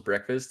Taco Bell's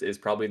breakfast is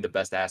probably the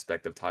best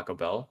aspect of Taco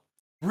Bell.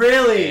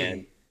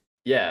 And Really?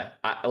 yeah,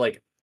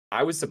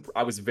 I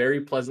was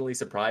very pleasantly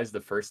surprised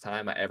the first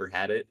time I ever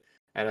had it,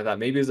 and I thought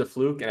maybe it was a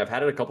fluke, and I've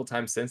had it a couple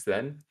times since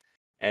then.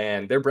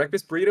 And their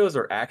breakfast burritos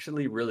are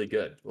actually really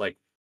good. Like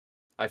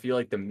I feel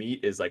like the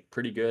meat is like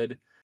pretty good.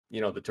 The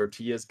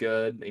tortilla's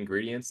good,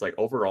 ingredients, like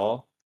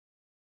overall,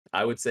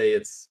 I would say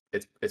it's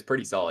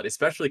pretty solid,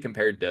 especially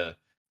compared to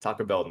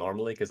Taco Bell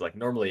normally, because like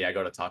normally I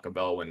go to Taco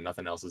Bell when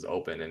nothing else is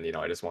open and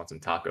I just want some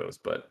tacos.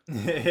 But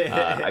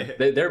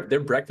their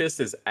breakfast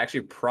is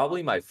actually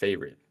probably my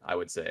favorite, I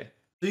would say.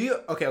 Do you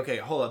okay,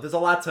 hold up. There's a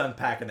lot to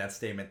unpack in that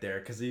statement there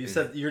because you Mhm.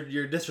 said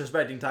you're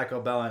disrespecting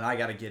Taco Bell and I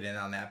gotta get in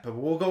on that. But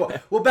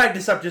we'll back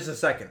this up just a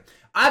second.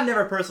 I've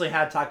never personally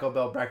had Taco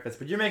Bell breakfast,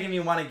 but you're making me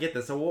want to get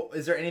this. So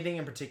is there anything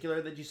in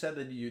particular that you said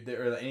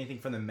or anything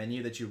from the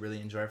menu that you really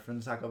enjoy from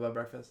the Taco Bell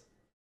breakfast?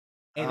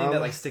 Anything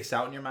that like Um, sticks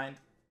out in your mind?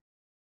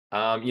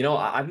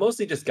 I've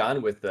mostly just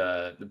gone with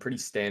the pretty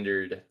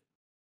standard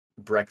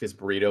breakfast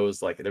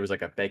burritos. Like there was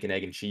like a bacon,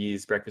 egg, and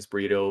cheese breakfast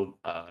burrito,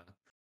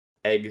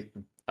 egg,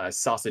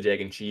 sausage,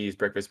 egg, and cheese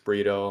breakfast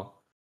burrito.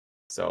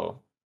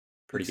 So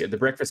pretty It's good. The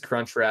breakfast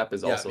crunch wrap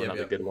is yeah, also yep,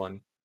 another yep. good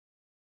one.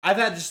 I've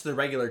had just the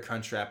regular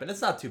crunch wrap, and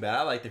it's not too bad.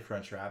 I like the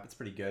crunch wrap. It's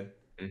pretty good.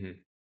 hmm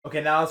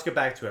Okay, now let's get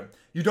back to it.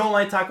 You don't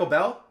like Taco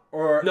Bell,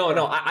 No,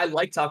 no, or I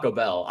like Taco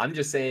Bell. I'm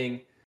just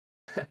saying,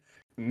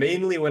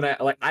 mainly when I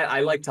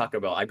like Taco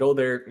Bell. I go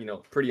there,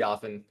 pretty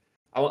often.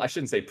 I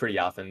shouldn't say pretty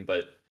often,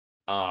 but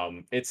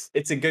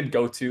it's a good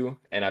go-to,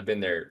 and I've been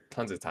there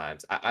tons of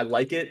times. I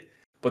like it,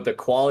 but the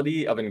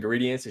quality of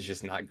ingredients is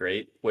just not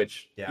great.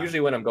 Which yeah, usually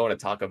when I'm going to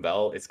Taco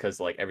Bell, it's because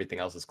like everything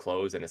else is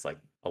closed and it's like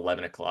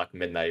 11 o'clock,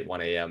 midnight,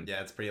 1 a.m.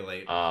 yeah, it's pretty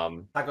late.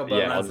 Taco Bell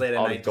Yeah, runs late at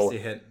I'll just night just to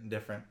go. hit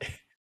different.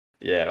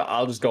 Yeah,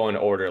 I'll just go and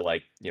order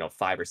like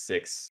 5 or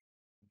 6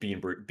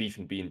 beef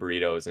and bean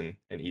burritos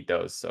and eat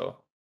those.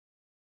 So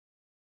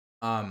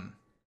Um,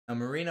 now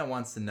Marina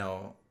wants to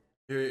know.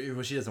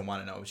 Well, she doesn't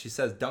want to know. She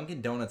says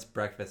Dunkin' Donuts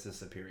breakfast is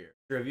superior.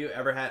 Have you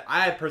ever had?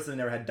 I personally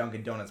never had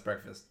Dunkin' Donuts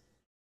breakfast.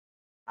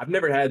 I've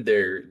never had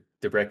their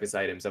breakfast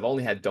items. I've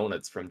only had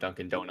donuts from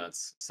Dunkin'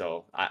 Donuts,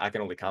 so I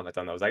can only comment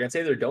on those. I can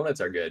say their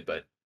donuts are good,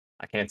 but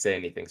I can't say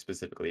anything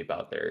specifically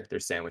about their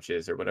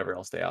sandwiches or whatever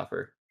else they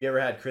offer. You ever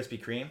had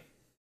Krispy Kreme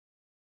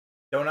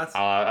donuts?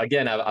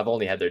 Again, I've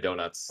only had their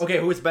donuts. Okay,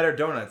 who's better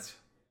donuts?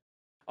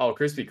 Oh,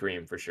 Krispy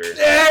Kreme for sure.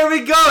 There we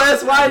go.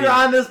 That's I why you're mean,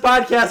 on this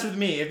podcast with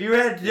me. If you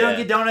had yeah,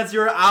 Dunkin' Donuts, you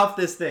were off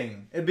this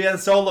thing. It'd be a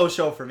solo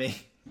show for me.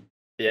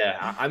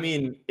 yeah. I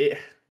mean,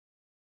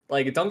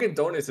 like Dunkin'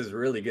 Donuts is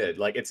really good.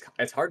 Like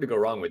it's hard to go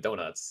wrong with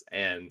donuts,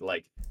 and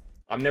like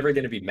I'm never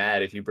gonna be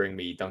mad if you bring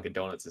me Dunkin'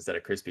 Donuts instead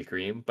of Krispy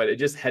Kreme. But it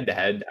just head to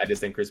head, I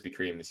just think Krispy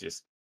Kreme is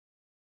just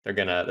they're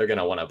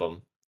gonna one up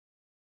them.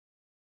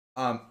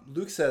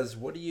 Luke says,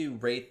 "What do you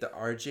rate the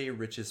RJ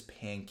Rich's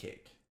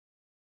pancake?"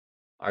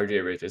 RJ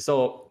Riches.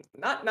 So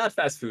not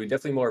fast food,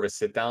 definitely more of a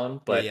sit down. Yeah,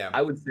 But yeah.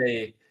 I would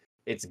say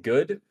it's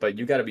good, but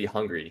you got to be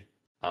hungry.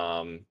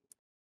 Um,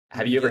 You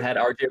have can you ever get had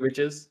RJ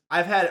Riches?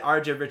 I've had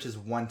RJ Rich's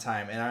one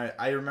time, and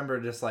I remember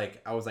just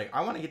like I was like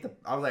I want to get the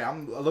I was like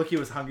I'm Loki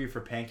was hungry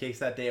for pancakes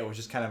that day. It was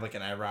just kind of like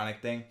an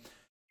ironic thing,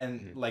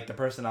 and Mhm. like the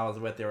person I was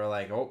with, they were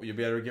like, "Oh, you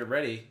better get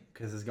ready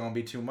because it's gonna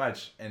be too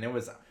much," and it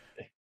was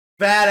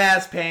fat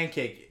ass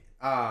pancake.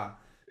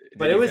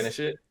 But Did it you was finish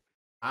it?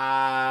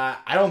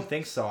 I don't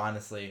think so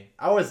honestly.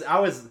 I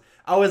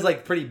was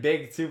like pretty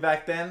big too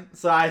back then,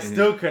 so I Mhm.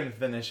 still couldn't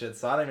finish it.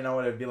 So I don't even know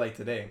what it'd be like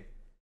today.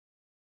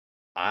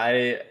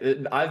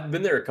 I've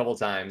been there a couple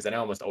times, and I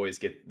almost always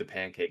get the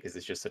pancake because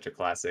it's just such a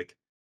classic.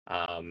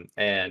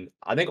 And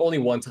I think only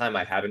one time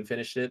I haven't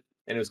finished it,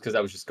 and it was because I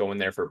was just going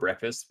there for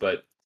breakfast.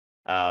 But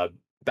uh,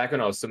 back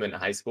when I was swimming in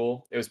high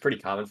school, it was pretty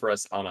common for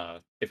us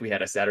if we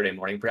had a Saturday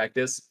morning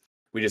practice,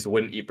 we just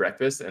wouldn't eat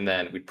breakfast, and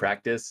then we'd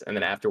practice, and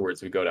then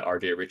afterwards we'd go to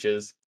RJ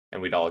Rich's,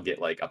 and we'd all get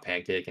like a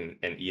pancake and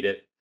eat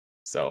it.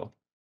 So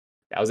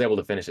I was able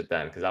to finish it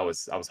then because I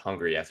was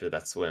hungry after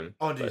that swim.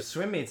 Oh, dude, But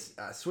swim meets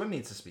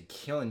just be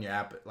killing your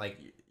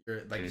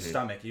your mhm,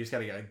 stomach. You just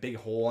gotta get a big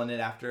hole in it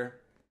after.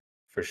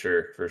 for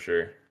sure, for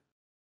sure.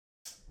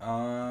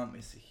 Let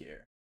me see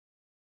here.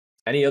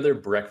 Any other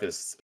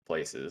breakfast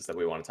places that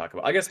we want to talk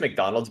about? I guess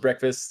McDonald's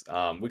breakfast.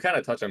 We kind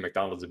of touched on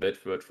McDonald's a bit,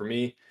 but for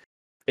me,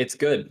 it's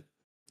good.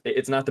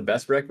 It's not the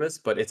best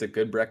breakfast, but it's a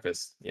good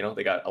breakfast.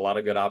 They got a lot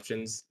of good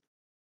options.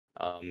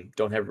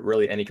 Don't have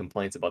really any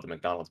complaints about the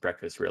McDonald's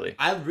breakfast, really.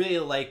 I really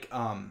like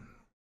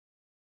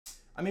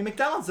I mean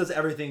McDonald's does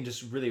everything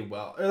just really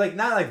well. Or like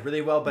not like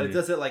really well, but it Mhm.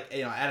 does it like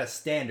at a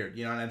standard,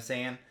 you know what I'm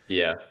saying?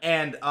 Yeah.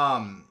 And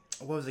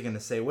what was I gonna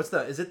say? What's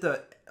the is it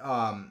the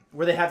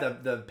where they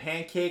have the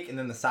pancake and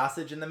then the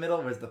sausage in the middle,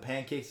 whereas the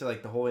pancakes are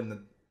like the whole in the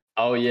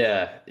Oh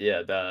yeah,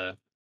 yeah. The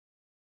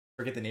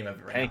forget the name of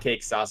it right now.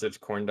 pancake sausage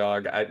corn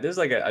dog. There's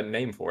like a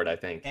name for it, I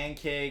think.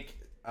 Pancake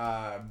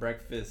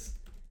breakfast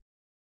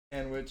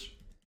sandwich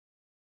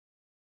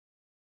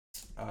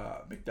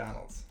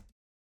McDonald's.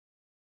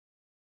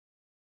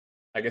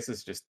 I guess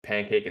it's just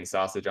pancake and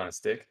sausage on a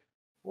stick.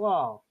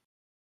 Whoa,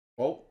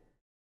 Whoa,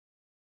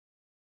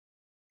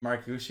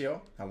 Mark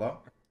Guccio,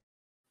 hello.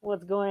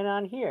 what's going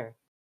on here?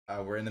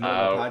 We're in the middle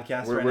of a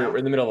podcast right We're now.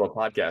 in the middle of a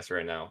podcast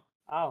right now.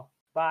 Oh,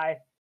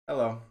 bye.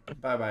 Hello,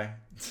 bye bye.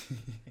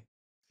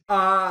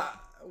 uh,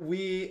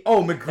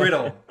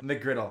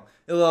 McGriddle,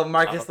 a little Oh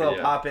Marcus, little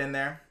yeah, pop in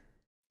there.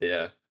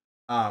 yeah,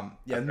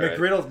 Yeah, that's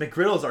right.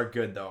 McGriddles are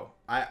good though.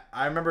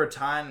 I remember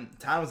Tan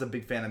was a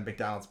big fan of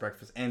McDonald's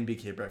breakfast and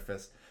BK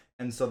breakfast,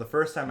 and so the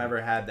first time I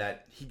ever had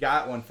that, he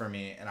got one for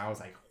me, and I was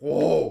like,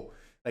 whoa,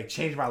 like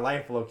changed my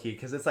life low key,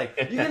 because it's like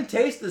you can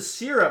taste the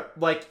syrup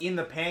like in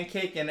the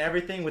pancake and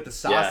everything with the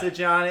Yeah,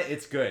 sausage on it.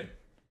 It's good.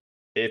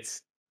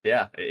 it's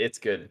yeah, it's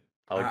good.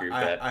 I'll I, agree with I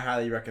that. I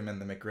highly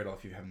recommend the McGriddle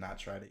if you have not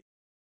tried it.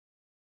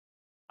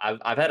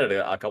 I've had it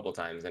a couple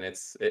times, and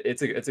it's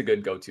a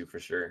good go-to for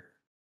sure.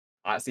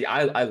 I see.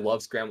 I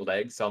love scrambled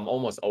eggs, so I'm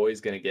almost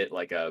always gonna get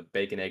like a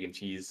bacon, egg, and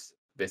cheese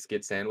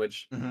biscuit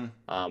sandwich. Mm-hmm.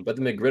 But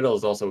the McGriddle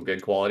is also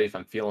good quality if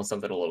I'm feeling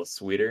something a little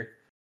sweeter.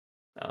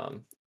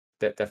 Um,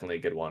 definitely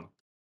a good one.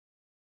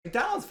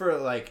 McDonald's for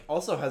like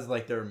also has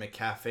like their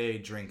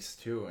McCafe drinks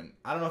too, and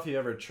I don't know if you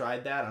ever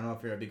tried that. I don't know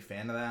if you're a big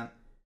fan of that.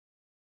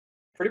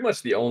 Pretty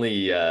much the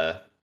only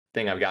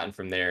thing I've gotten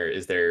from there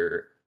is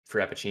their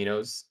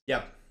frappuccinos,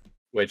 Yep.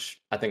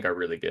 which I think are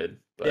really good.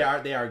 They But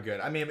are they are good.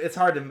 I mean, it's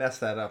hard to mess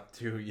that up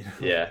too, you know.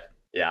 yeah,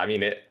 yeah. I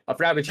mean, a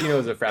frappuccino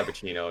is a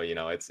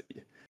frappuccino. It's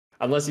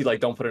unless you like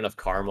don't put enough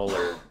caramel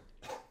or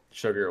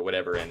sugar or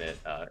whatever in it,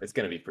 it's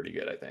gonna be pretty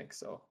good, I think.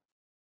 So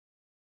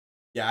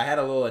Yeah, I had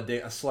a little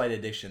a slight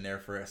addiction there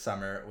for a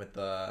summer with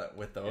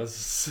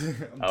those.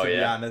 oh To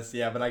be yeah, honest,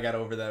 yeah, but I got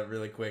over that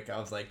really quick. I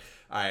was like,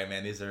 all right,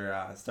 man, these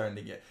are starting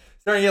to get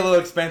a little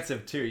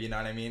expensive too. You know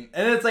what I mean?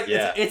 And it's like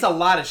yeah. it's a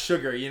lot of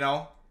sugar, you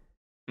know.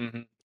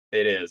 hmm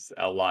It is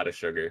a lot of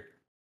sugar.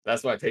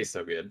 That's why it tastes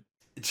so good.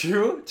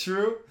 True,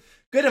 true.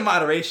 Good in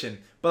moderation,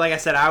 but like I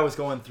said, I was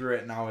going through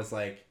it and I was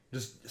like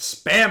just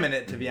spamming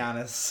it to be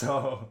honest.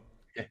 So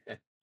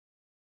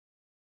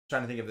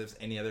trying to think if there's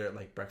any other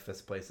like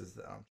breakfast places.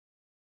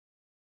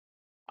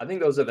 I think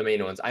those are the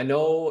main ones. I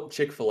know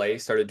Chick-fil-A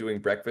started doing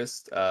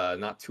breakfast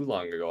not too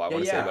long ago. I Yeah,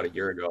 want to say yeah. about a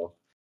year ago,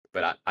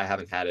 but I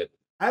haven't had it.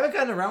 I haven't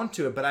gotten around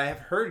to it, but I have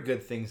heard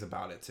good things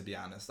about it. To be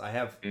honest, I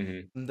have.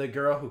 hmm The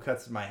girl who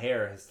cuts my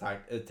hair has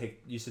talked.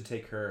 Used to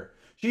take her.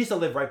 She used to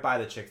live right by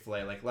the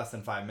Chick-fil-A, like less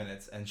than 5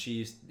 minutes, and she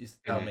used to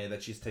tell hmm me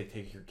that she used to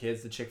take her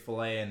kids to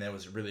Chick-fil-A, and it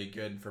was really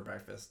good for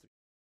breakfast.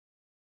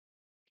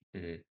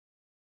 hmm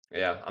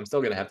Yeah, I'm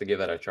still gonna have to give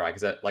that a try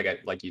because,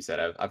 like you said,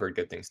 I've heard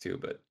good things too,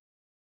 but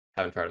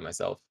haven't tried it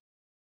myself.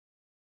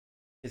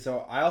 So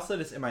I also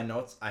just in my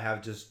notes I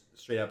have just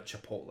straight up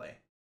Chipotle.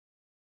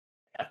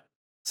 Yeah.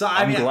 So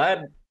I'm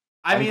glad.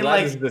 I I'm mean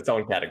glad this like is its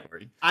own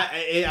category.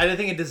 I don't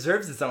think it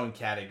deserves its own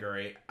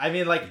category. I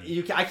mean like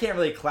Mhm. I can't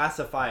really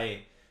classify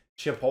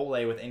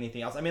Chipotle with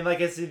anything else. I mean like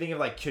it's you think of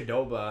like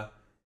Qdoba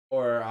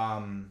or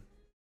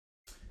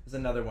there's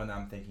another one that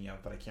I'm thinking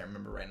of but I can't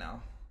remember right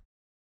now.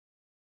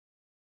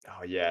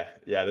 Oh yeah,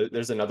 yeah.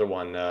 There's another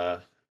one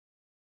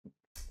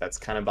that's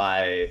kind of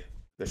by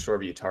the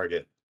Shoreview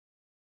Target.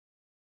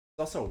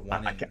 There's also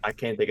one in I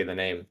can't think of the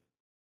name,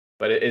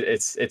 but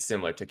it's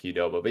similar to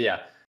Qdoba. But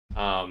yeah,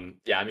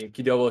 yeah. I mean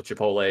Qdoba,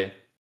 Chipotle.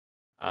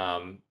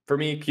 For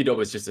me,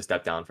 Qdoba is just a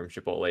step down from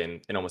Chipotle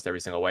in almost every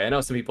single way. I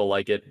know some people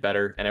like it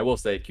better, and I will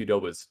say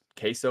Qdoba's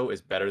queso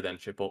is better than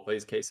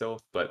Chipotle's queso,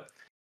 but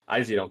I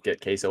usually don't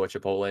get queso at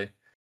Chipotle.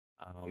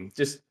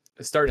 Just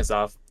starting us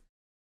off,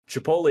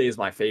 Chipotle is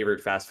my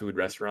favorite fast food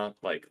restaurant.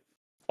 Like,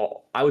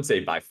 I would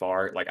say by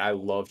far. Like, I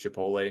love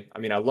Chipotle. I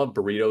mean, I love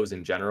burritos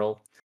in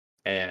general,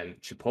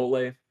 and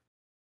Chipotle.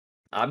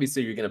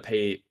 Obviously, you're gonna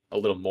pay a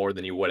little more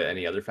than you would at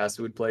any other fast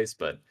food place,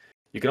 but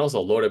you can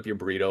also load up your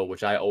burrito,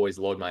 which I always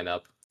load mine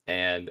up.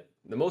 And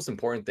the most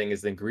important thing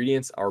is the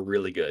ingredients are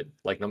really good.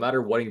 Like, no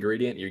matter what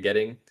ingredient you're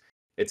getting,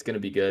 it's gonna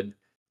be good.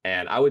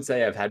 And I would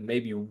say I've had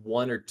maybe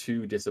one or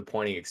two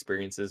disappointing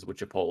experiences with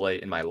Chipotle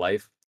in my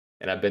life,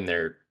 and I've been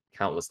there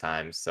countless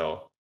times.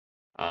 So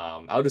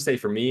I would just say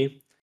for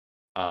me,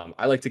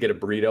 I like to get a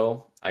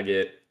burrito. I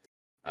get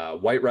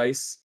white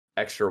rice,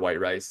 extra white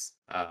rice,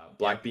 yeah.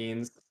 black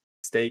beans,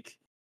 steak,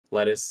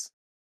 lettuce,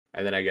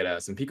 and then I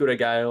get some pico de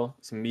gallo,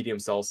 some medium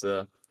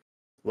salsa,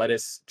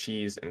 lettuce,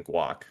 cheese, and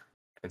guac.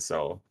 And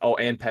so, oh,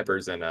 and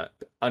peppers and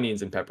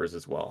onions and peppers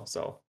as well.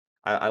 So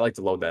I like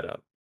to load that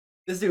up.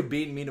 This dude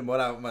beating me to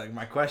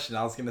my question.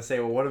 I was gonna say,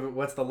 well,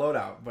 what's the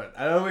loadout? But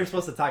I know we are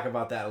supposed to talk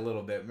about that a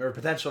little bit, or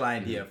potential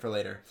idea Mhm. for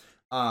later.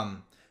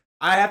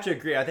 I have to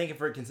agree. I think if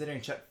we're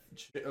considering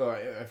or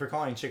if we're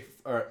calling God,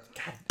 why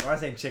am I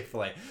saying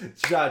Chick-fil-A,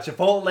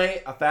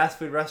 Chipotle a fast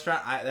food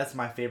restaurant, that's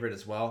my favorite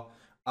as well.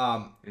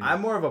 Mhm.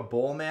 I'm more of a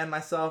bowl man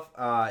myself.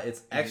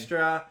 It's Mhm.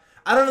 extra.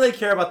 I don't really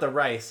care about the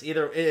rice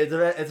either. It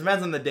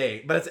depends on the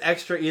day, but it's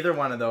extra either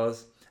one of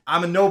those.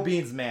 I'm a no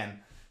beans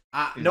man.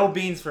 No Mhm.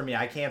 beans for me.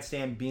 I can't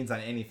stand beans on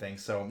anything.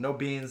 So no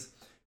beans,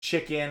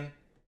 chicken,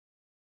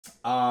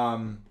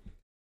 um,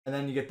 and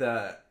then you get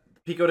the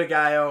pico de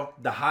gallo,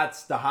 the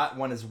hot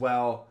one as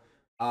well.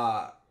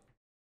 Uh,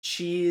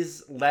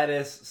 cheese,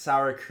 lettuce,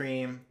 sour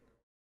cream,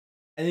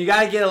 And you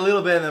gotta get a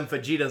little bit of them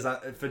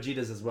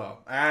fajitas as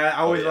well. I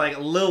always like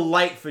a little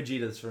light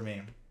fajitas for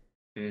me.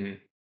 Mm-hmm.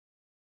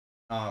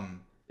 But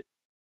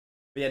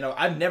yeah, no,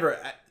 I've never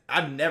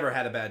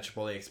had a bad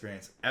Chipotle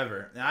experience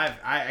ever. And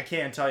I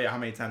can't tell you how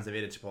many times I've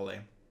ate at Chipotle.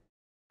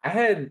 I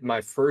had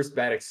my first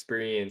bad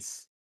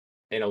experience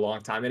in a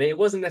long time, and it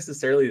wasn't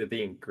necessarily that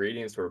the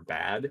ingredients were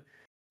bad.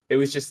 It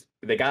was just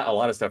they got a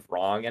lot of stuff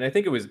wrong, and I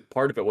think it was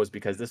part of it was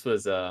because this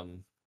was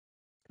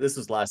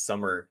last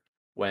summer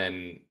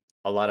when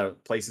a lot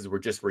of places were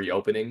just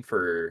reopening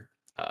for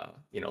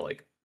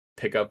like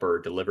pickup or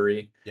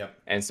delivery. Yep.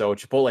 And so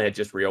Chipotle had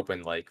just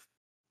reopened like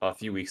a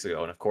few weeks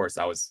ago, and of course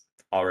I was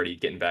already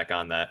getting back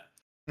on that.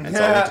 And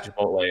so I went to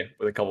Chipotle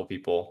with a couple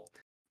people,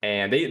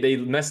 and they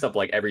messed up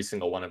like every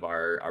single one of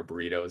our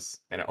burritos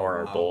or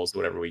our bowls,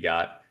 whatever we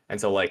got. And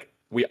so like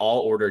we all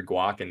ordered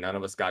guac, and none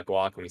of us got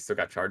guac, and we still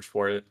got charged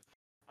for it.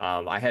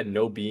 I had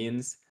no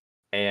beans,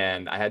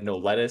 and I had no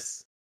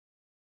lettuce,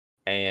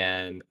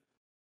 and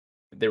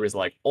there was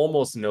like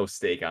almost no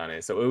steak on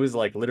it. So it was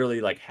like literally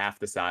like half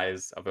the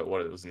size of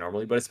what it was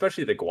normally. But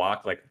especially the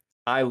guac, like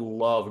I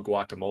love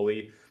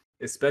guacamole,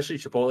 especially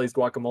Chipotle's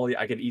guacamole.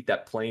 I could eat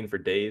that plain for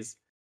days.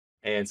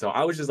 And so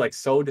I was just like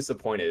so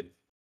disappointed.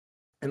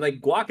 And like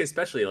guac,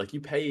 especially, like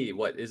you pay,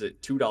 what is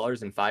it,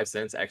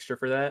 $2.05 extra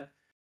for that?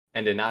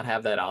 And to not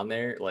have that on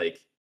there, like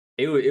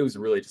it was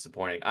really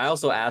disappointing. I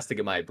also asked to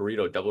get my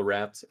burrito double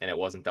wrapped, and it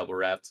wasn't double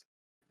wrapped.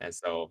 And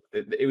so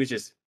it was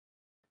just,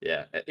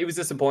 yeah, it was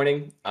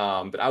disappointing.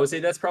 But I would say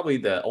that's probably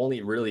the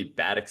only really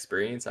bad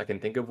experience I can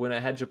think of when I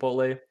had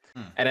Chipotle.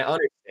 And I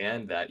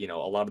understand that, a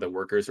lot of the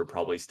workers were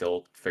probably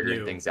still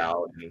figuring things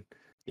out. And,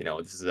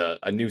 this is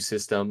a new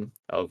system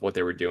of what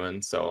they were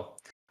doing. So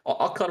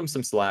I'll cut them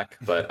some slack.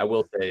 But I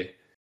will say,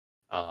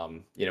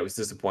 it's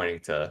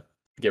disappointing to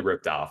get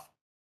ripped off.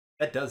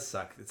 That does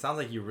suck. It sounds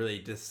like you really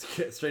just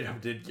straight up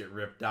did get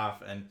ripped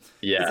off, and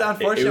yeah, it's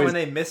unfortunate when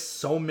they miss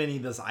so many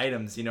of those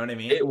items. You know what I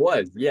mean? It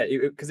was, yeah,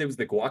 because it was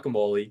the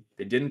guacamole.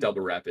 They didn't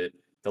double wrap it.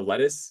 The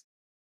lettuce,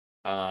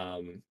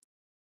 and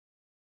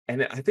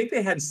I think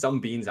they had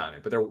some beans on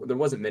it, but there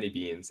wasn't many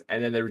beans.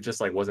 And then there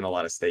just like wasn't a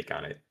lot of steak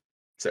on it.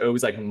 So it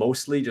was like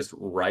mostly just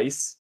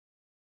rice,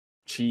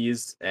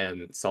 cheese,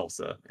 and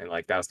salsa, and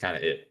like that was kind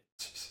of it.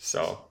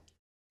 So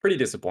pretty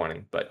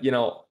disappointing. But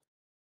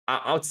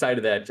outside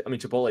of that, I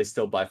mean, Chipotle is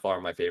still by far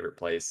my favorite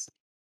place.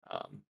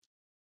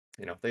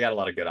 They got a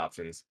lot of good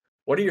options.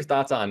 What are your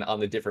thoughts on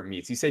the different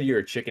meats? You said you're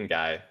a chicken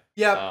guy.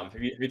 Yeah.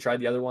 Have you tried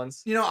the other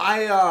ones?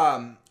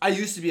 I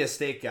used to be a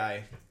steak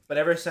guy, but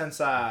ever since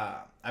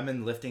I've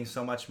been lifting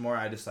so much more,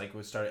 I just like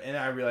and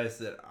I realized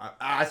that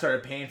I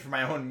started paying for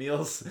my own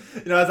meals.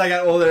 As I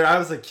got older, I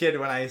was a kid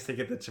when I used to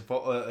get the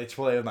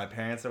Chipotle with my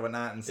parents or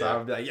whatnot, and so I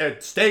would be like, "Yeah,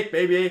 steak,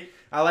 baby.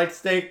 I like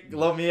steak.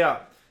 Load me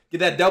up." Get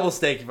that double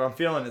steak if I'm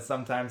feeling it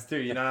sometimes too.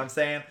 You know what I'm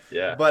saying?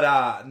 Yeah.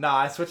 But no,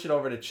 I switched it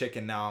over to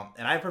chicken now,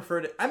 and I prefer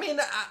it. I mean,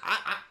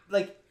 I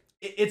like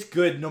it's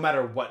good no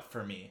matter what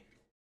for me.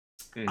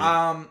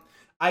 Mm-hmm.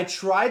 I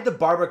tried the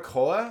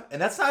barbacoa,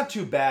 and that's not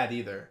too bad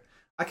either.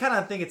 I kind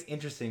of think it's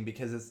interesting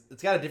because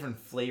it's got a different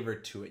flavor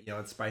to it.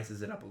 It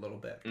spices it up a little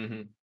bit.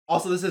 Mm-hmm.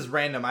 Also, this is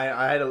random.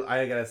 I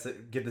gotta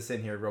get this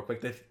in here real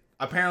quick.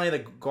 Apparently,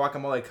 the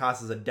guacamole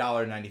costs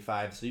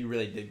 $1.95, so you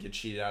really did get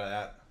cheated out of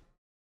that.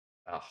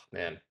 Oh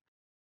man.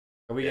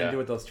 What are we gonna do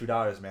with those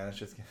 $2, man? It's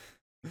just.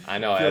 I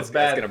know it's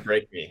gonna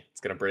break me.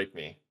 It's gonna break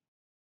me.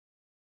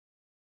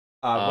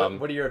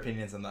 What are your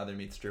opinions on the other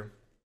meats, Drew?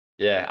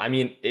 Yeah, I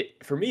mean,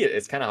 for me,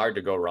 it's kind of hard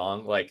to go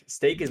wrong. Like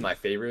steak is my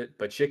favorite,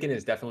 but chicken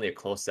is definitely a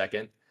close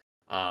second.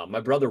 My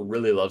brother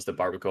really loves the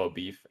barbacoa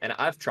beef, and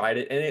I've tried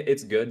it, and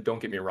it's good. Don't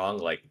get me wrong.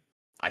 Like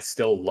I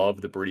still love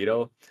the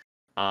burrito.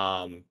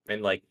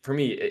 And like for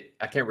me,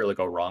 I can't really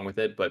go wrong with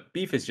it. But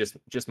beef is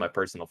just my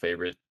personal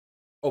favorite.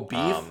 Oh,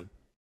 beef.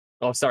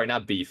 Oh, sorry,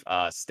 not beef.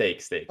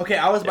 Steak. Okay,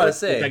 I was about to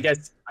say. I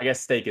guess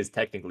steak is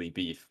technically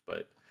beef,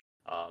 but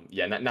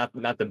yeah,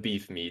 not the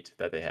beef meat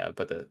that they have,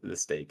 but the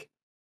steak.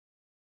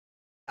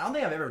 I don't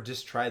think I've ever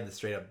just tried the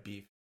straight up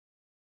beef.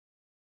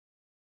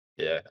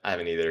 Yeah, I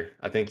haven't either.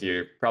 I think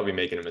you're probably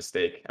making a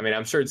mistake. I mean,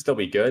 I'm sure it'd still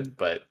be good,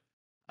 but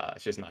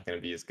it's just not going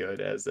to be as good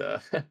as.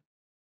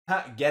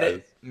 Get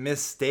it?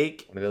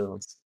 Mistake. One of the other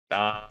ones.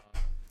 Man.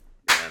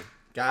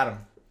 Got him.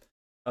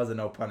 That was a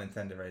no pun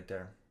intended right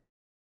there.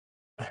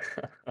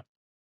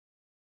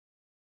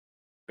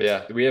 But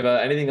yeah, do we have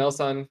anything else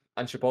on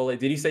Chipotle?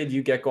 Did you say do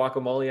you get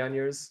guacamole on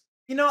yours?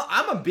 I'm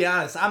gonna be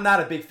honest. I'm not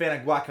a big fan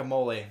of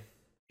guacamole,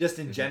 just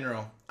in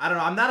general. I don't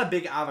know. I'm not a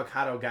big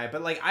avocado guy,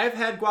 but like I've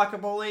had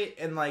guacamole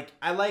and like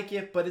I like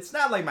it, but it's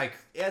not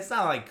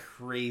like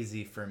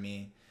crazy for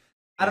me.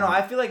 I don't know.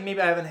 I feel like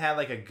maybe I haven't had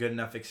like a good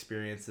enough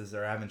experiences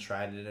or I haven't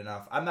tried it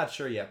enough. I'm not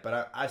sure yet,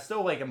 but I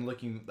still like I'm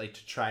looking like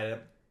to try to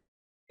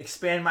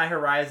expand my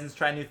horizons,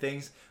 try new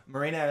things.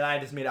 Marina and I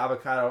just made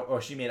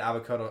she made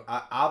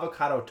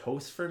avocado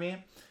toast for me.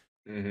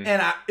 Mm-hmm.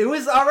 And it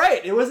was all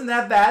right. It wasn't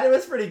that bad. It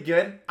was pretty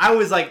good. I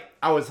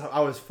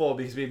was full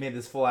because we made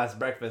this full ass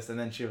breakfast, and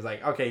then she was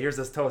like, "Okay, here's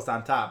this toast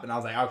on top," and I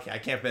was like, "Okay, I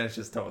can't finish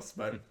this toast,"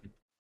 but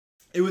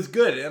it was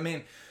good. I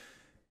mean,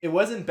 It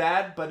wasn't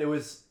bad, but it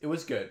was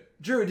good.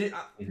 Drew, Mhm.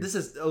 this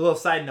is a little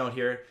side note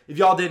here. If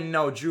y'all didn't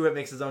know, Drew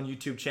makes his own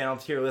YouTube channel,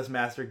 Tier List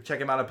Master. Check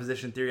him out on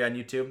Position Theory on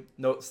YouTube.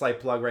 No slight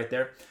plug right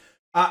there.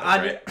 That's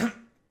On right. your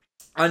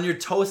on your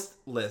toast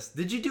list,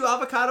 did you do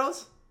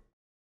avocados?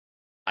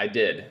 I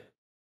did.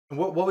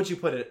 What would you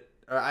put it?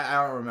 Or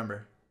I don't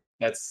remember.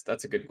 That's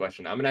a good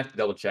question. I'm gonna have to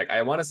double check.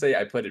 I want to say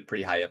I put it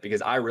pretty high up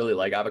because I really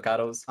like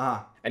avocados.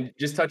 Ah, And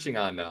just touching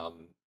on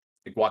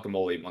the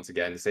guacamole once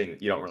again, saying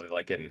you don't really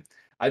like it. And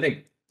I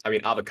think I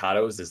mean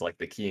avocados is like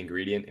the key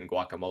ingredient in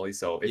guacamole.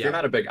 So if you're yeah,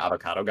 not a big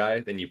avocado guy,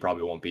 then you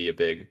probably won't be a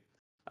big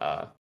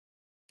uh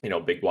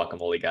big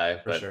guacamole guy.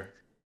 for But sure.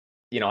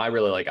 I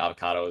really like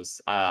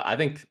avocados. I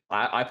think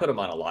I put them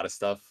on a lot of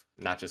stuff,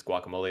 not just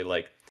guacamole.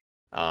 Like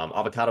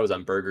avocados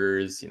on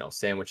burgers,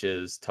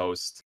 sandwiches,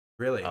 toast.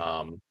 Really?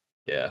 Um,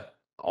 yeah,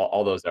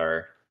 all those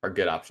are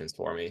good options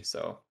for me.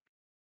 So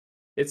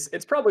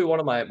it's probably one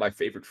of my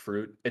favorite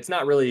fruit. It's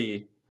not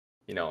really,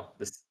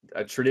 this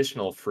a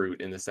traditional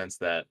fruit in the sense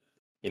that,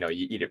 you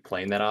eat it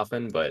plain that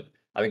often, but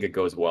I think it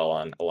goes well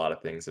on a lot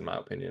of things in my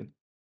opinion.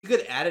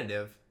 Good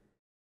additive.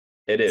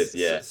 It is,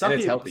 yeah. And Some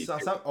it's people, healthy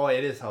too. oh,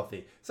 it is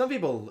healthy. Some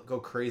people go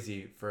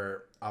crazy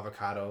for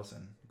avocados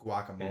and Mhm.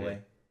 guacamole.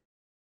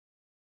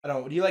 I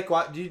don't. Do you like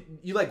guac? Do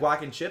you like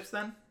guac and chips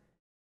then?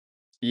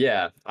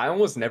 Yeah, I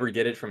almost never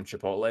get it from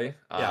Chipotle.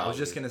 Yeah, I was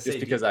just gonna Just say.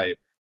 because Go I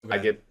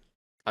ahead. get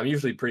I'm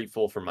usually pretty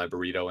full for my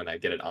burrito and I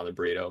get it on the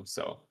burrito.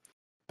 So,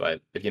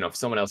 but if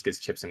someone else gets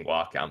chips and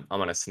guac, I'm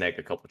gonna snag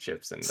a couple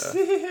chips and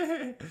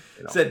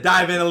you know, Said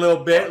dive in a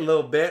little bit, a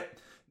little bit.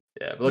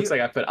 yeah. It looks You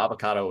like I put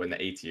avocado in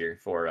the A tier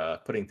for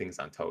putting things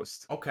on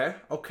toast. okay?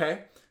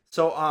 Okay.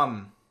 So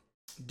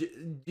do,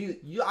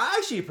 I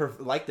actually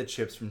like the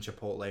chips from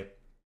Chipotle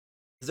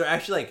because they're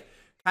actually like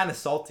kind of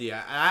salty.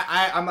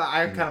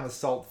 I'm Mhm. kind of a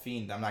salt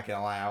fiend. I'm not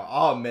gonna lie.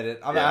 I'll admit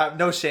it. Yeah.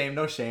 No shame,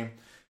 no shame.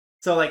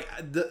 So like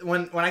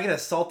when I get a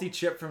salty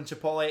chip from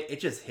Chipotle, it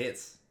just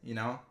hits, you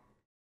know.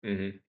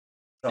 hmm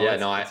So Yeah.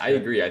 it's No, I, it's I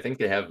good. agree. I think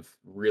they have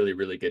really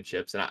really good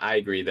chips, and I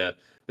agree the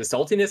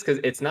saltiness because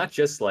it's not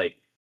just like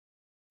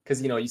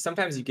because you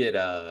sometimes you get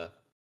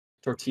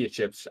tortilla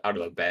chips out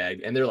of a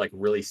bag and they're like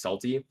really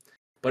salty,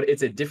 but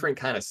it's a different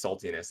kind of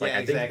saltiness. Like Yeah,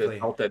 I think the exactly.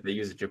 salt that they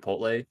use at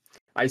Chipotle,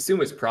 I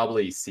assume is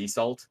probably sea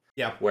salt,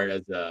 Yeah.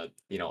 whereas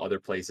other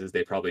places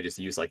they probably just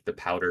use like the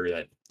powder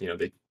that,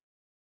 they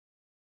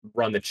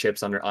run the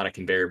chips under on a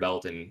conveyor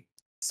belt and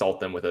salt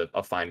them with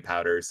a fine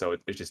powder, so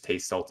it just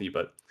tastes salty.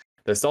 But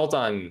the salt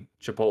on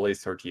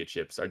Chipotle's tortilla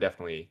chips are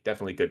definitely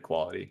good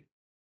quality.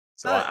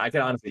 So Uh, I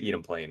can honestly eat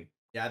them plain.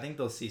 yeah, I think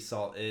those sea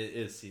salt it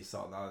is sea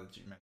salt now that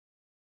you mention.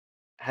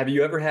 Have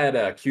you ever had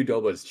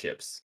Qdoba's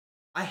chips?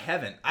 I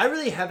haven't. I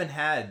really haven't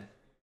had.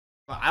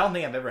 Well, I don't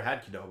think I've ever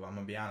had Qdoba. I'm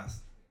gonna be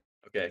honest.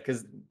 Okay,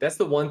 because that's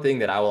the one thing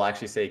that I will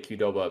actually say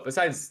Qdoba,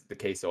 besides the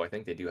queso, I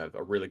think they do have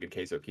a really good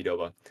queso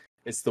Qdoba.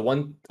 It's the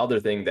one other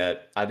thing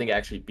that I think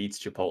actually beats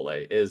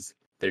Chipotle is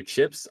their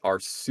chips are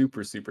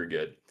super, super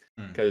good.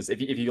 Hmm. Because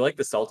if you like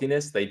the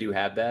saltiness, they do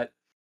have that.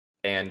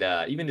 And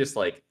even just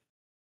like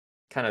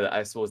kind of,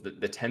 I suppose,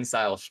 the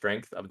tensile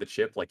strength of the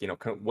chip, like,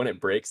 when it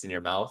breaks in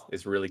your mouth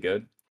is really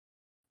good.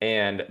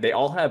 And they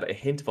all have a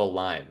hint of a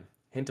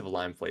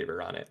lime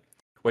flavor on it,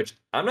 which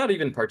I'm not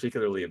even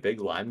particularly a big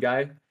lime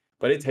guy,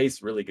 but it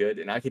tastes really good,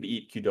 and I could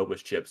eat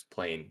Qdoba's chips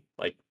plain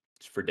like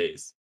for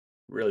days.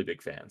 Really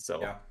big fan,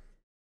 so Yeah.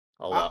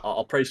 I'll I, uh, I'll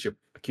I'll praise your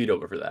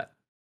Qdoba for that.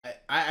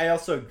 I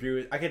also agree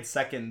with. I could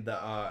second the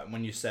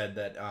when you said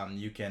that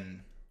you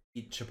can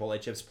eat Chipotle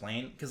chips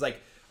plain because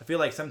like I feel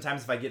like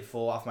sometimes if I get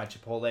full off my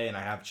Chipotle and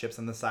I have chips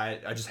on the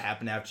side, I just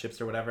happen to have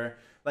chips or whatever.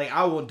 Like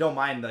don't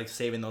mind like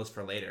saving those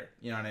for later.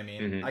 You know what I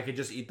mean? hmm I could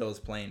just eat those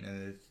plain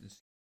and it's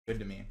good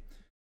to me.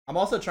 I'm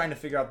also trying to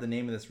figure out the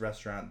name of this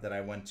restaurant that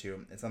I went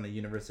to. It's on the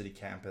university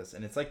campus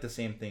and it's like the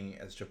same thing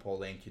as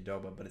Chipotle and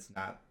Qdoba, but it's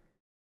not.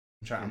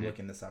 I'm hmm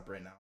looking this up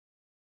right now.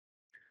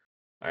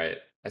 All right,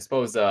 I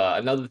suppose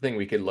another thing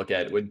we could look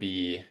at would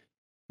be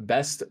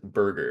best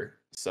burger.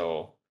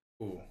 So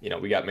Ooh.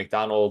 we got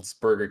McDonald's,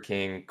 Burger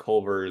King,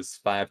 Culver's,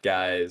 Five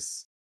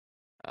Guys.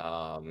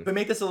 But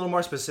make this a little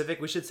more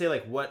specific. We should say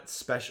like what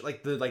special,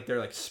 like their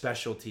like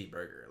specialty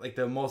burger, like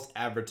the most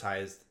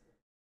advertised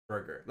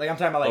burger. Like I'm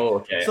talking about like Oh,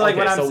 okay, so like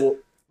when okay. I'm So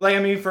like I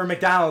mean for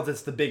McDonald's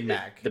it's the Big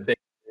Mac. the Big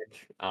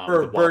Mac,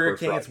 For the Burger Whopper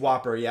King for it's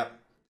Whopper. Yep.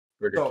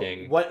 Burger So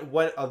King.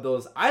 what of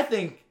those? I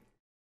think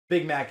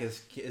Big Mac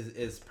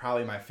is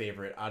probably my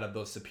favorite out of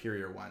those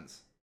superior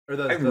ones or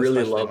I the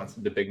really specialty love ones.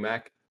 the Big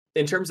Mac.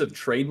 In terms of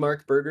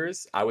trademark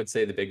burgers, I would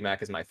say the Big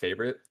Mac is my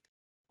favorite.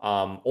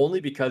 Only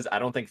because I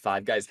don't think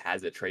Five Guys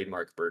has a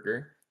trademark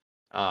burger.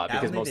 Yeah,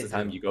 I don't Because think most they of the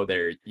time do. you go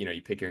there,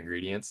 you pick your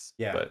ingredients.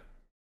 Yeah. But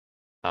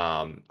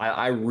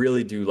I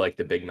really do like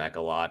the Big Mac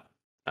a lot.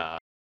 Uh,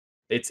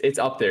 it's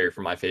up there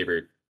for my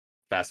favorite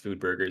fast food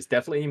burgers.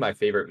 Definitely my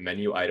favorite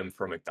menu item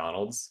from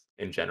McDonald's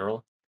in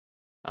general.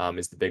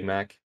 Is the Big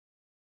Mac.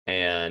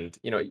 And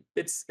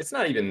it's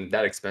not even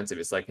that expensive.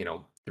 It's like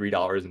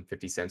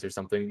 $3.50 or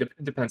something.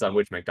 Depends on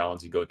which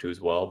McDonald's you go to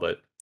as well,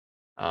 but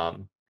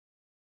um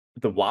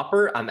The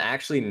Whopper, I'm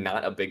actually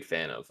not a big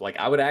fan of. Like,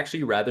 I would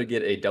actually rather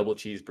get a double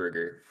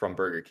cheeseburger from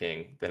Burger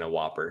King than a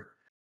Whopper.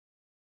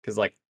 Because,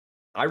 like,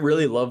 I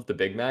really love the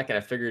Big Mac, and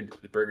I figured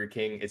the Burger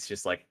King, it's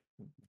just like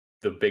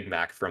the Big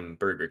Mac from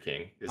Burger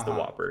King is the Uh-huh.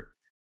 Whopper.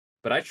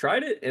 But I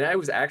tried it, and I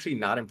was actually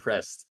not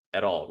impressed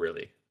at all,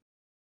 really.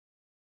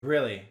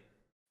 Really.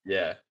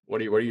 Yeah.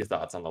 What are your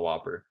thoughts on the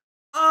Whopper?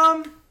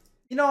 Um,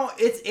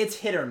 it's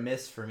hit or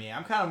miss for me.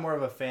 I'm kind of more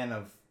of a fan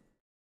of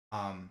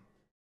um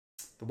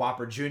the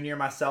Whopper Junior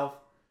myself.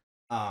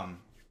 Um,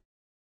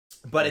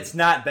 but Mhm. it's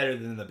not better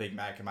than the Big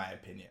Mac in my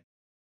opinion.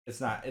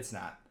 It's not. It's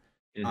not.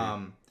 Mhm.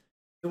 Um,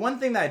 the one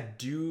thing that I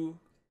do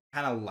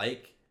kind of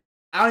like,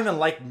 I don't even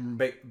like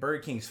Burger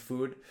King's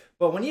food,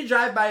 but when you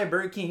drive by a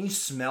Burger King, you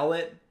smell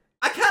it.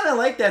 I kind of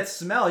like that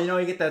smell.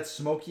 You get that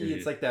smoky.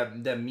 It's Mhm. like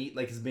that meat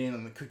like is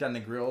being cooked on the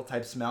grill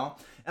type smell,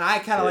 and I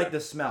kind of Yeah. like the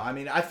smell. I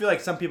mean, I feel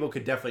like some people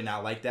could definitely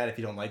not like that if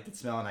you don't like the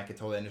smell, and I could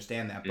totally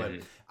understand that. But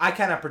Mhm. I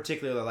kind of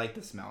particularly like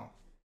the smell.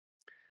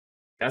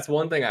 That's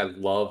one thing I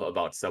love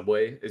about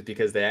Subway is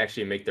because they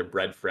actually make their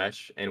bread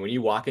fresh, and when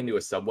you walk into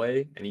a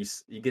Subway and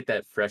you get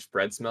that fresh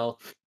bread smell,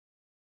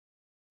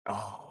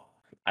 oh,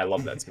 I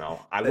love that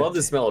smell. I love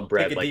the smell of Take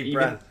bread. a Like deep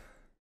breath.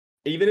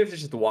 even if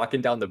it's just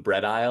walking down the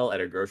bread aisle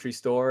at a grocery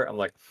store, I'm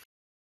like,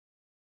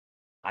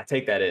 I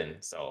take that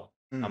in. So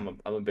I'm a Mm.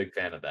 I'm a big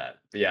fan of that.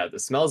 But yeah, the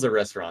smells of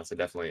restaurants are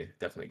definitely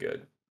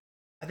good.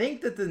 I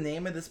think that the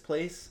name of this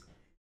place,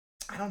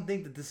 I don't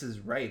think that this is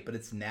right, but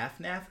it's Naf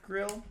Naf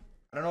Grill.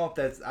 I don't know if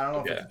it's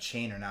Okay. a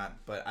chain or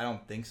not, but I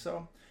don't think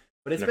so.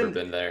 But it's Never been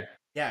been there.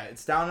 yeah,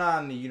 it's down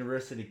on the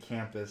university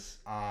campus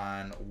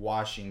on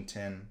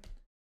Washington.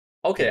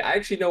 Okay, I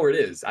actually know where it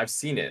is. I've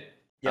seen it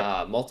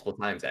Yep. multiple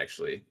times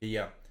actually.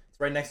 Yeah. It's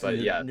right next to But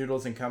yeah,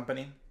 Noodles and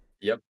Company.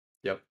 yep,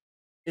 yep.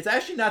 It's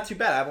actually not too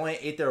bad. I've only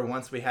ate there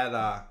once. We had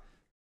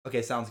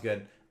okay, sounds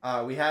good.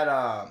 We had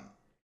a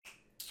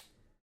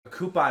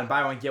coupon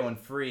buy one get one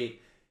free,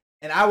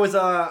 and I was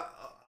a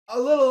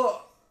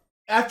little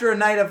after a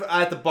night of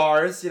at the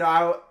bars.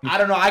 I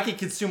don't know. I could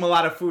consume a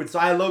lot of food, so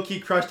I low key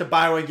crushed a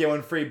buy one get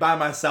one free by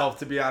myself.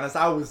 To be honest,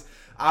 I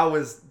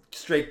was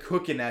straight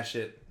cooking that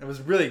shit. It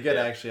was really good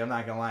Yeah. actually. I'm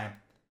not gonna lie.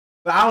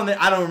 But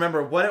I don't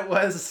remember what it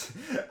was.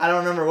 I don't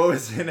remember what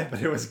was in it,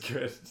 but it was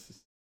good.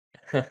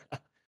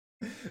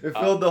 It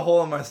Uh, filled the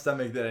hole in my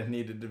stomach that it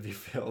needed to be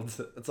filled.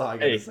 That's all I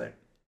gotta hey, say.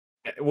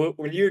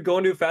 when you go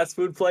into a fast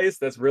food place,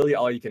 that's really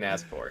all you can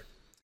ask for.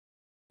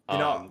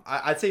 Um,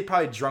 I'd say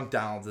probably Drunk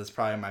Donald's is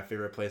probably my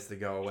favorite place to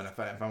go if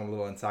I'm a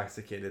little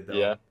intoxicated though.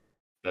 yeah,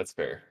 that's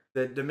fair.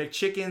 The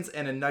McChickens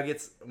and the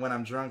nuggets when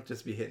I'm drunk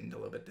just be hitting a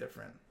little bit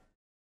different.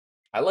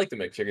 I like the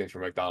McChickens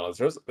from McDonald's.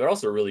 They're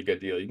also a really good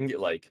deal. You can get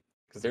like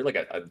because they're like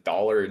a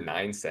dollar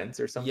 9 cents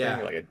or something, Yeah,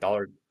 or like a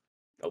dollar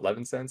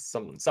 11 cents,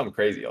 something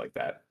crazy like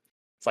that.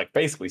 It's like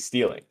basically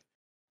stealing.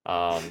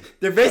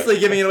 they're But basically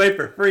giving it away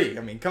for free.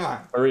 I mean, come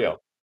on. for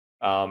real.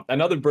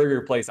 Another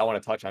burger place I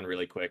want to touch on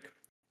really quick,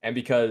 and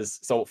because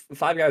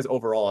Five Guys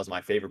overall is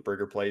my favorite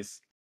burger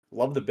place.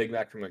 Love the Big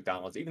Mac from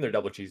McDonald's. Even their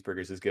double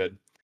cheeseburgers is good,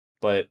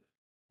 but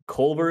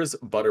Culver's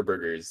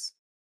Butterburgers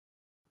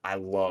I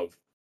love.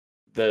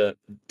 The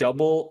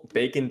double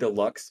bacon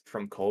deluxe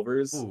from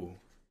Culver's. Ooh,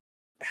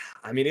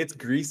 I mean, it's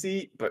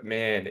greasy, but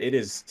man, it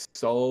is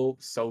so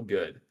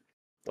good.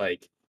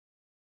 Like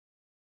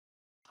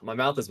my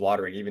mouth is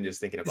watering even just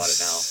thinking about it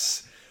now.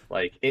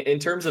 Like in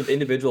terms of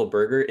individual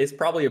burger, it's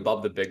probably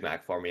above the Big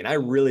Mac for me, and I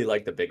really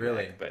like the Big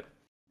really? Mac, but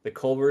the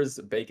Culver's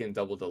bacon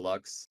double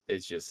deluxe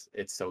is just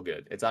it's so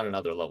good. It's on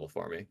another level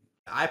for me.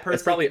 I It's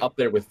personally probably up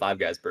there with Five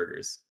Guys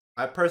burgers.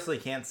 I personally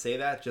can't say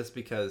that just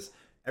because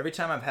every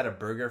time I've had a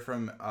burger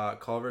from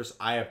Culver's,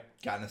 I have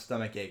gotten a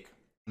stomach ache.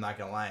 I'm not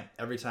gonna lie.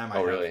 Every time I Oh,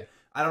 have, really?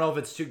 I don't know if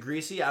it's too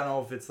greasy. I don't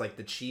know if it's like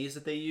the cheese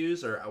that they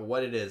use or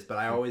what it is, but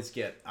I always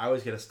get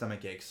a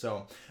stomach ache.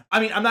 So I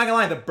mean, I'm not gonna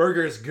lie. The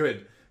burger is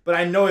good, but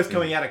I know it's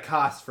coming at a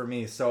cost for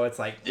me. So it's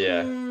like,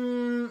 Yeah.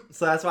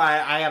 So that's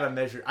why I gotta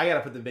measure. I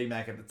gotta put the Big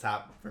Mac at the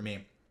top for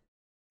me.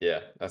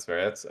 Yeah, that's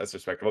fair. That's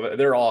respectable.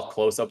 They're all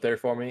close up there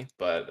for me,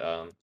 but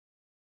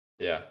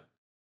yeah.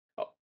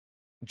 Oh,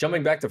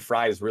 jumping back to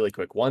fries really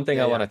quick. One thing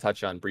Yeah, I want yeah, to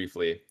touch on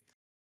briefly.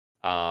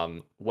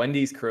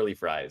 Wendy's curly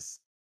fries.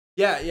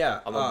 yeah, yeah.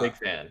 I'm a big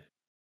fan.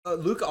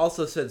 Luke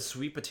also said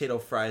sweet potato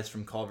fries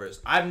from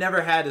Culver's. I've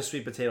never had the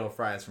sweet potato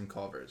fries from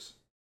Culver's.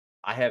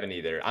 I haven't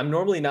either. I'm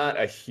normally not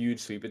a huge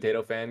sweet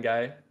potato fan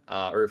guy,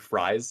 or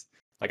fries.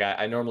 Like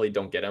I normally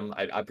don't get them.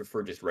 I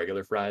prefer just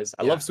regular fries.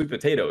 I Yeah. love sweet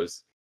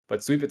potatoes,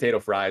 but sweet potato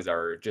fries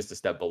are just a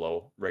step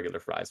below regular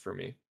fries for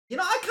me.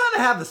 I kind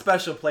of have the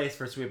special place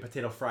for sweet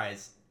potato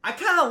fries. I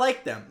kind of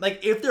like them.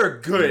 Like if they're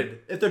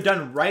good, if they're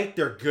done right,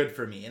 they're good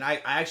for me, and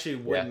I actually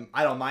Yeah. wouldn't.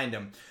 I don't mind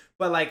them.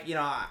 But like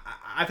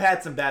I've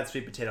had some bad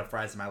sweet potato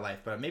fries in my life,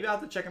 but maybe I'll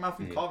have to check them out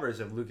from Mhm. Culver's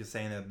if Luke is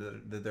saying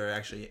that they're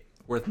actually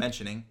worth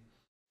mentioning.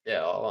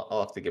 Yeah,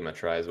 I'll have to give them a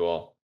try as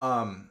well.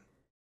 Have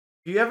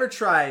you ever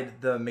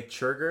tried the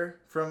McChurger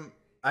from?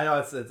 I know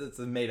it's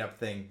a made up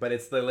thing, but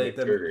it's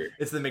McBurger.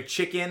 it's the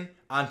McChicken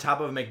on top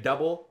of a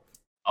McDouble.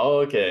 Oh,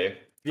 okay. Have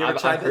you ever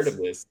tried I've heard this? of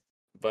this,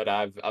 but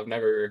I've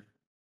never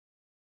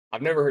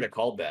I've never heard it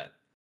called that.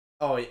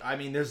 Oh, I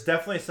mean, there's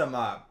definitely some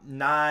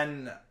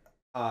non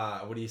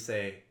what do you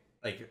say,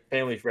 like,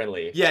 Family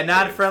friendly. yeah, names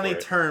non-friendly for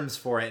it. terms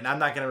for it, and I'm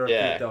not gonna repeat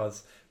Yeah.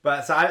 those.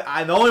 But so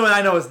I the only one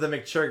I know is the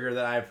McChurger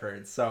that I've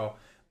heard. So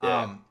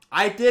Yeah.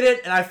 I did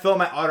it, and I felt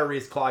my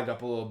arteries clog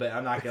up a little bit.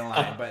 I'm not gonna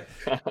lie, but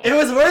it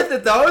was worth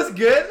it though. It was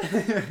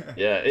good.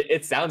 Yeah,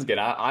 it sounds good.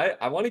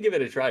 I want to give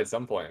it a try at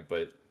some point,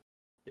 but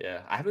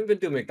yeah, I haven't been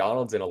to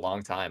McDonald's in a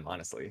long time,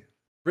 honestly.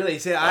 Really,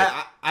 see, Like,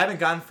 I haven't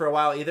gone for a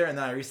while either, and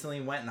then I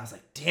recently went, and I was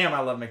like, damn,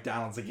 I love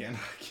McDonald's again.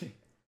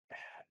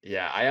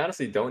 yeah, I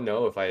honestly don't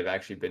know if I've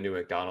actually been to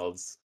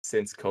McDonald's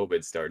since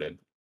COVID started.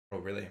 Oh,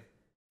 really?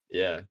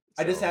 Yeah,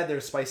 I just so had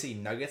their spicy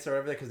nuggets or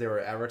whatever because they were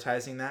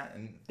advertising that,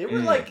 and they were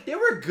Mm. they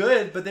were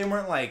good, but they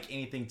weren't like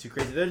anything too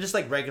crazy. They're just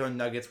like regular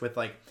nuggets with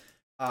like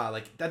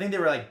I think they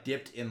were like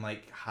dipped in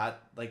like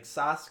hot like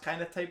sauce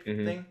kind of type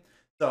Mhm. thing.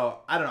 So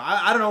I don't know.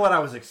 I don't know what I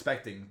was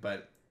expecting,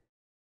 but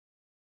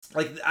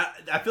like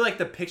I feel like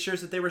the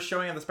pictures that they were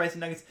showing of the spicy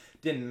nuggets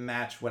didn't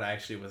match what I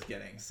actually was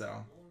getting.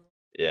 So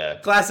yeah.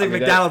 classic I mean,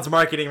 McDonald's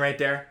marketing right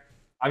there.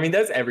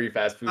 that's every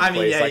fast food I mean,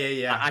 place. yeah, Like,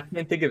 yeah. I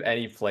can't think of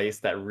any place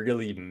that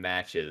really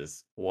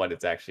matches what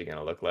it's actually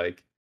gonna look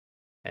like.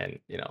 And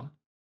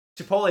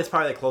Chipotle is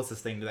probably the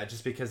closest thing to that,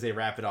 just because they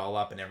wrap it all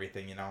up and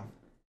everything, you know.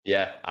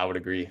 yeah, I would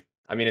agree.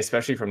 I mean,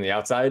 especially from the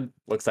outside,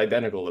 looks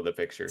identical to the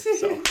picture.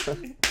 So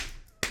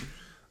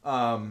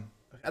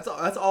That's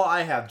all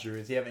I have,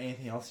 Drew. Do you have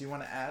anything else you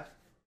want to add,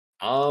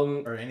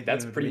 or anything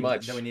that's that pretty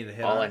much that we need to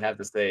hit all on? I have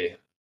to say.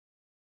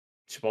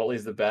 Chipotle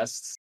is the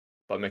best,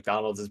 but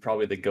McDonald's is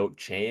probably the GOAT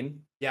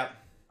chain. Yep.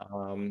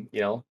 I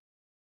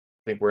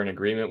think we're in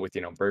agreement with,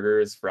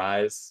 burgers,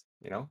 fries,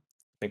 I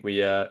think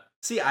we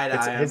See eye to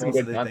hit, eye on hit some most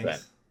of good the content.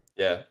 things.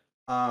 Yeah.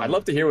 I'd Um,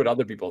 love to hear what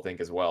other people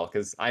think as well,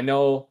 because I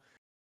know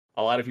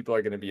a lot of people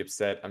are going to be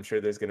upset. I'm sure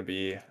there's going to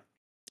be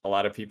a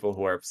lot of people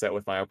who are upset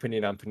with my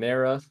opinion on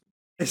Panera.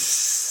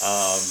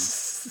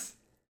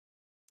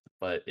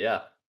 But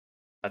yeah,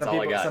 that's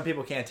all I got. Some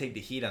people can't take the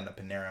heat on the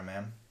Panera,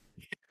 man.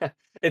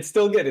 It's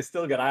still good. It's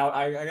still good.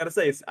 I gotta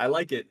say, I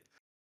like it.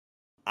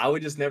 I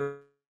would just never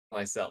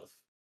myself.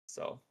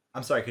 So,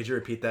 I'm sorry. Could you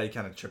repeat that? You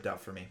kind of tripped out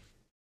for me.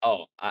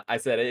 I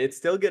said it's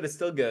still good. It's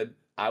still good.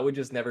 I would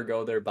just never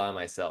go there by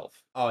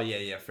myself. Oh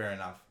yeah, fair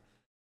enough.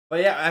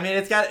 But yeah, I mean,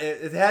 it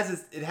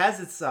has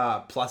its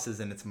pluses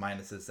and its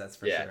minuses. That's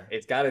for Yeah, sure.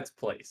 it's got its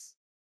place.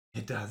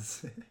 It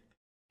does.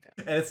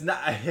 And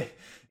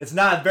it's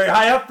not very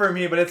high up for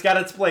me, but it's got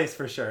its place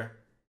for sure.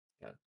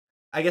 Yeah.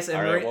 I guess.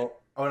 All right. Well,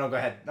 Oh no, go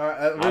ahead. No,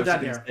 I we're was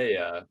done just here.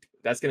 gonna say,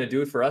 that's gonna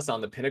do it for us on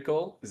the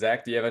Pinnacle.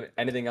 Zach, do you have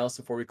anything else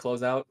before we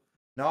close out?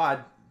 No, I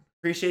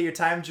appreciate your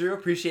time, Drew.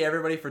 Appreciate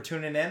everybody for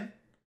tuning in.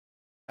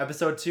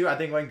 Episode 2, I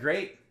think, went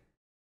great.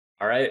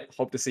 All right.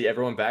 Hope to see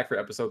everyone back for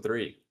episode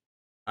 3.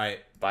 All right.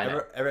 Bye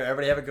now.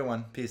 Everybody have a good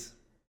one. Peace.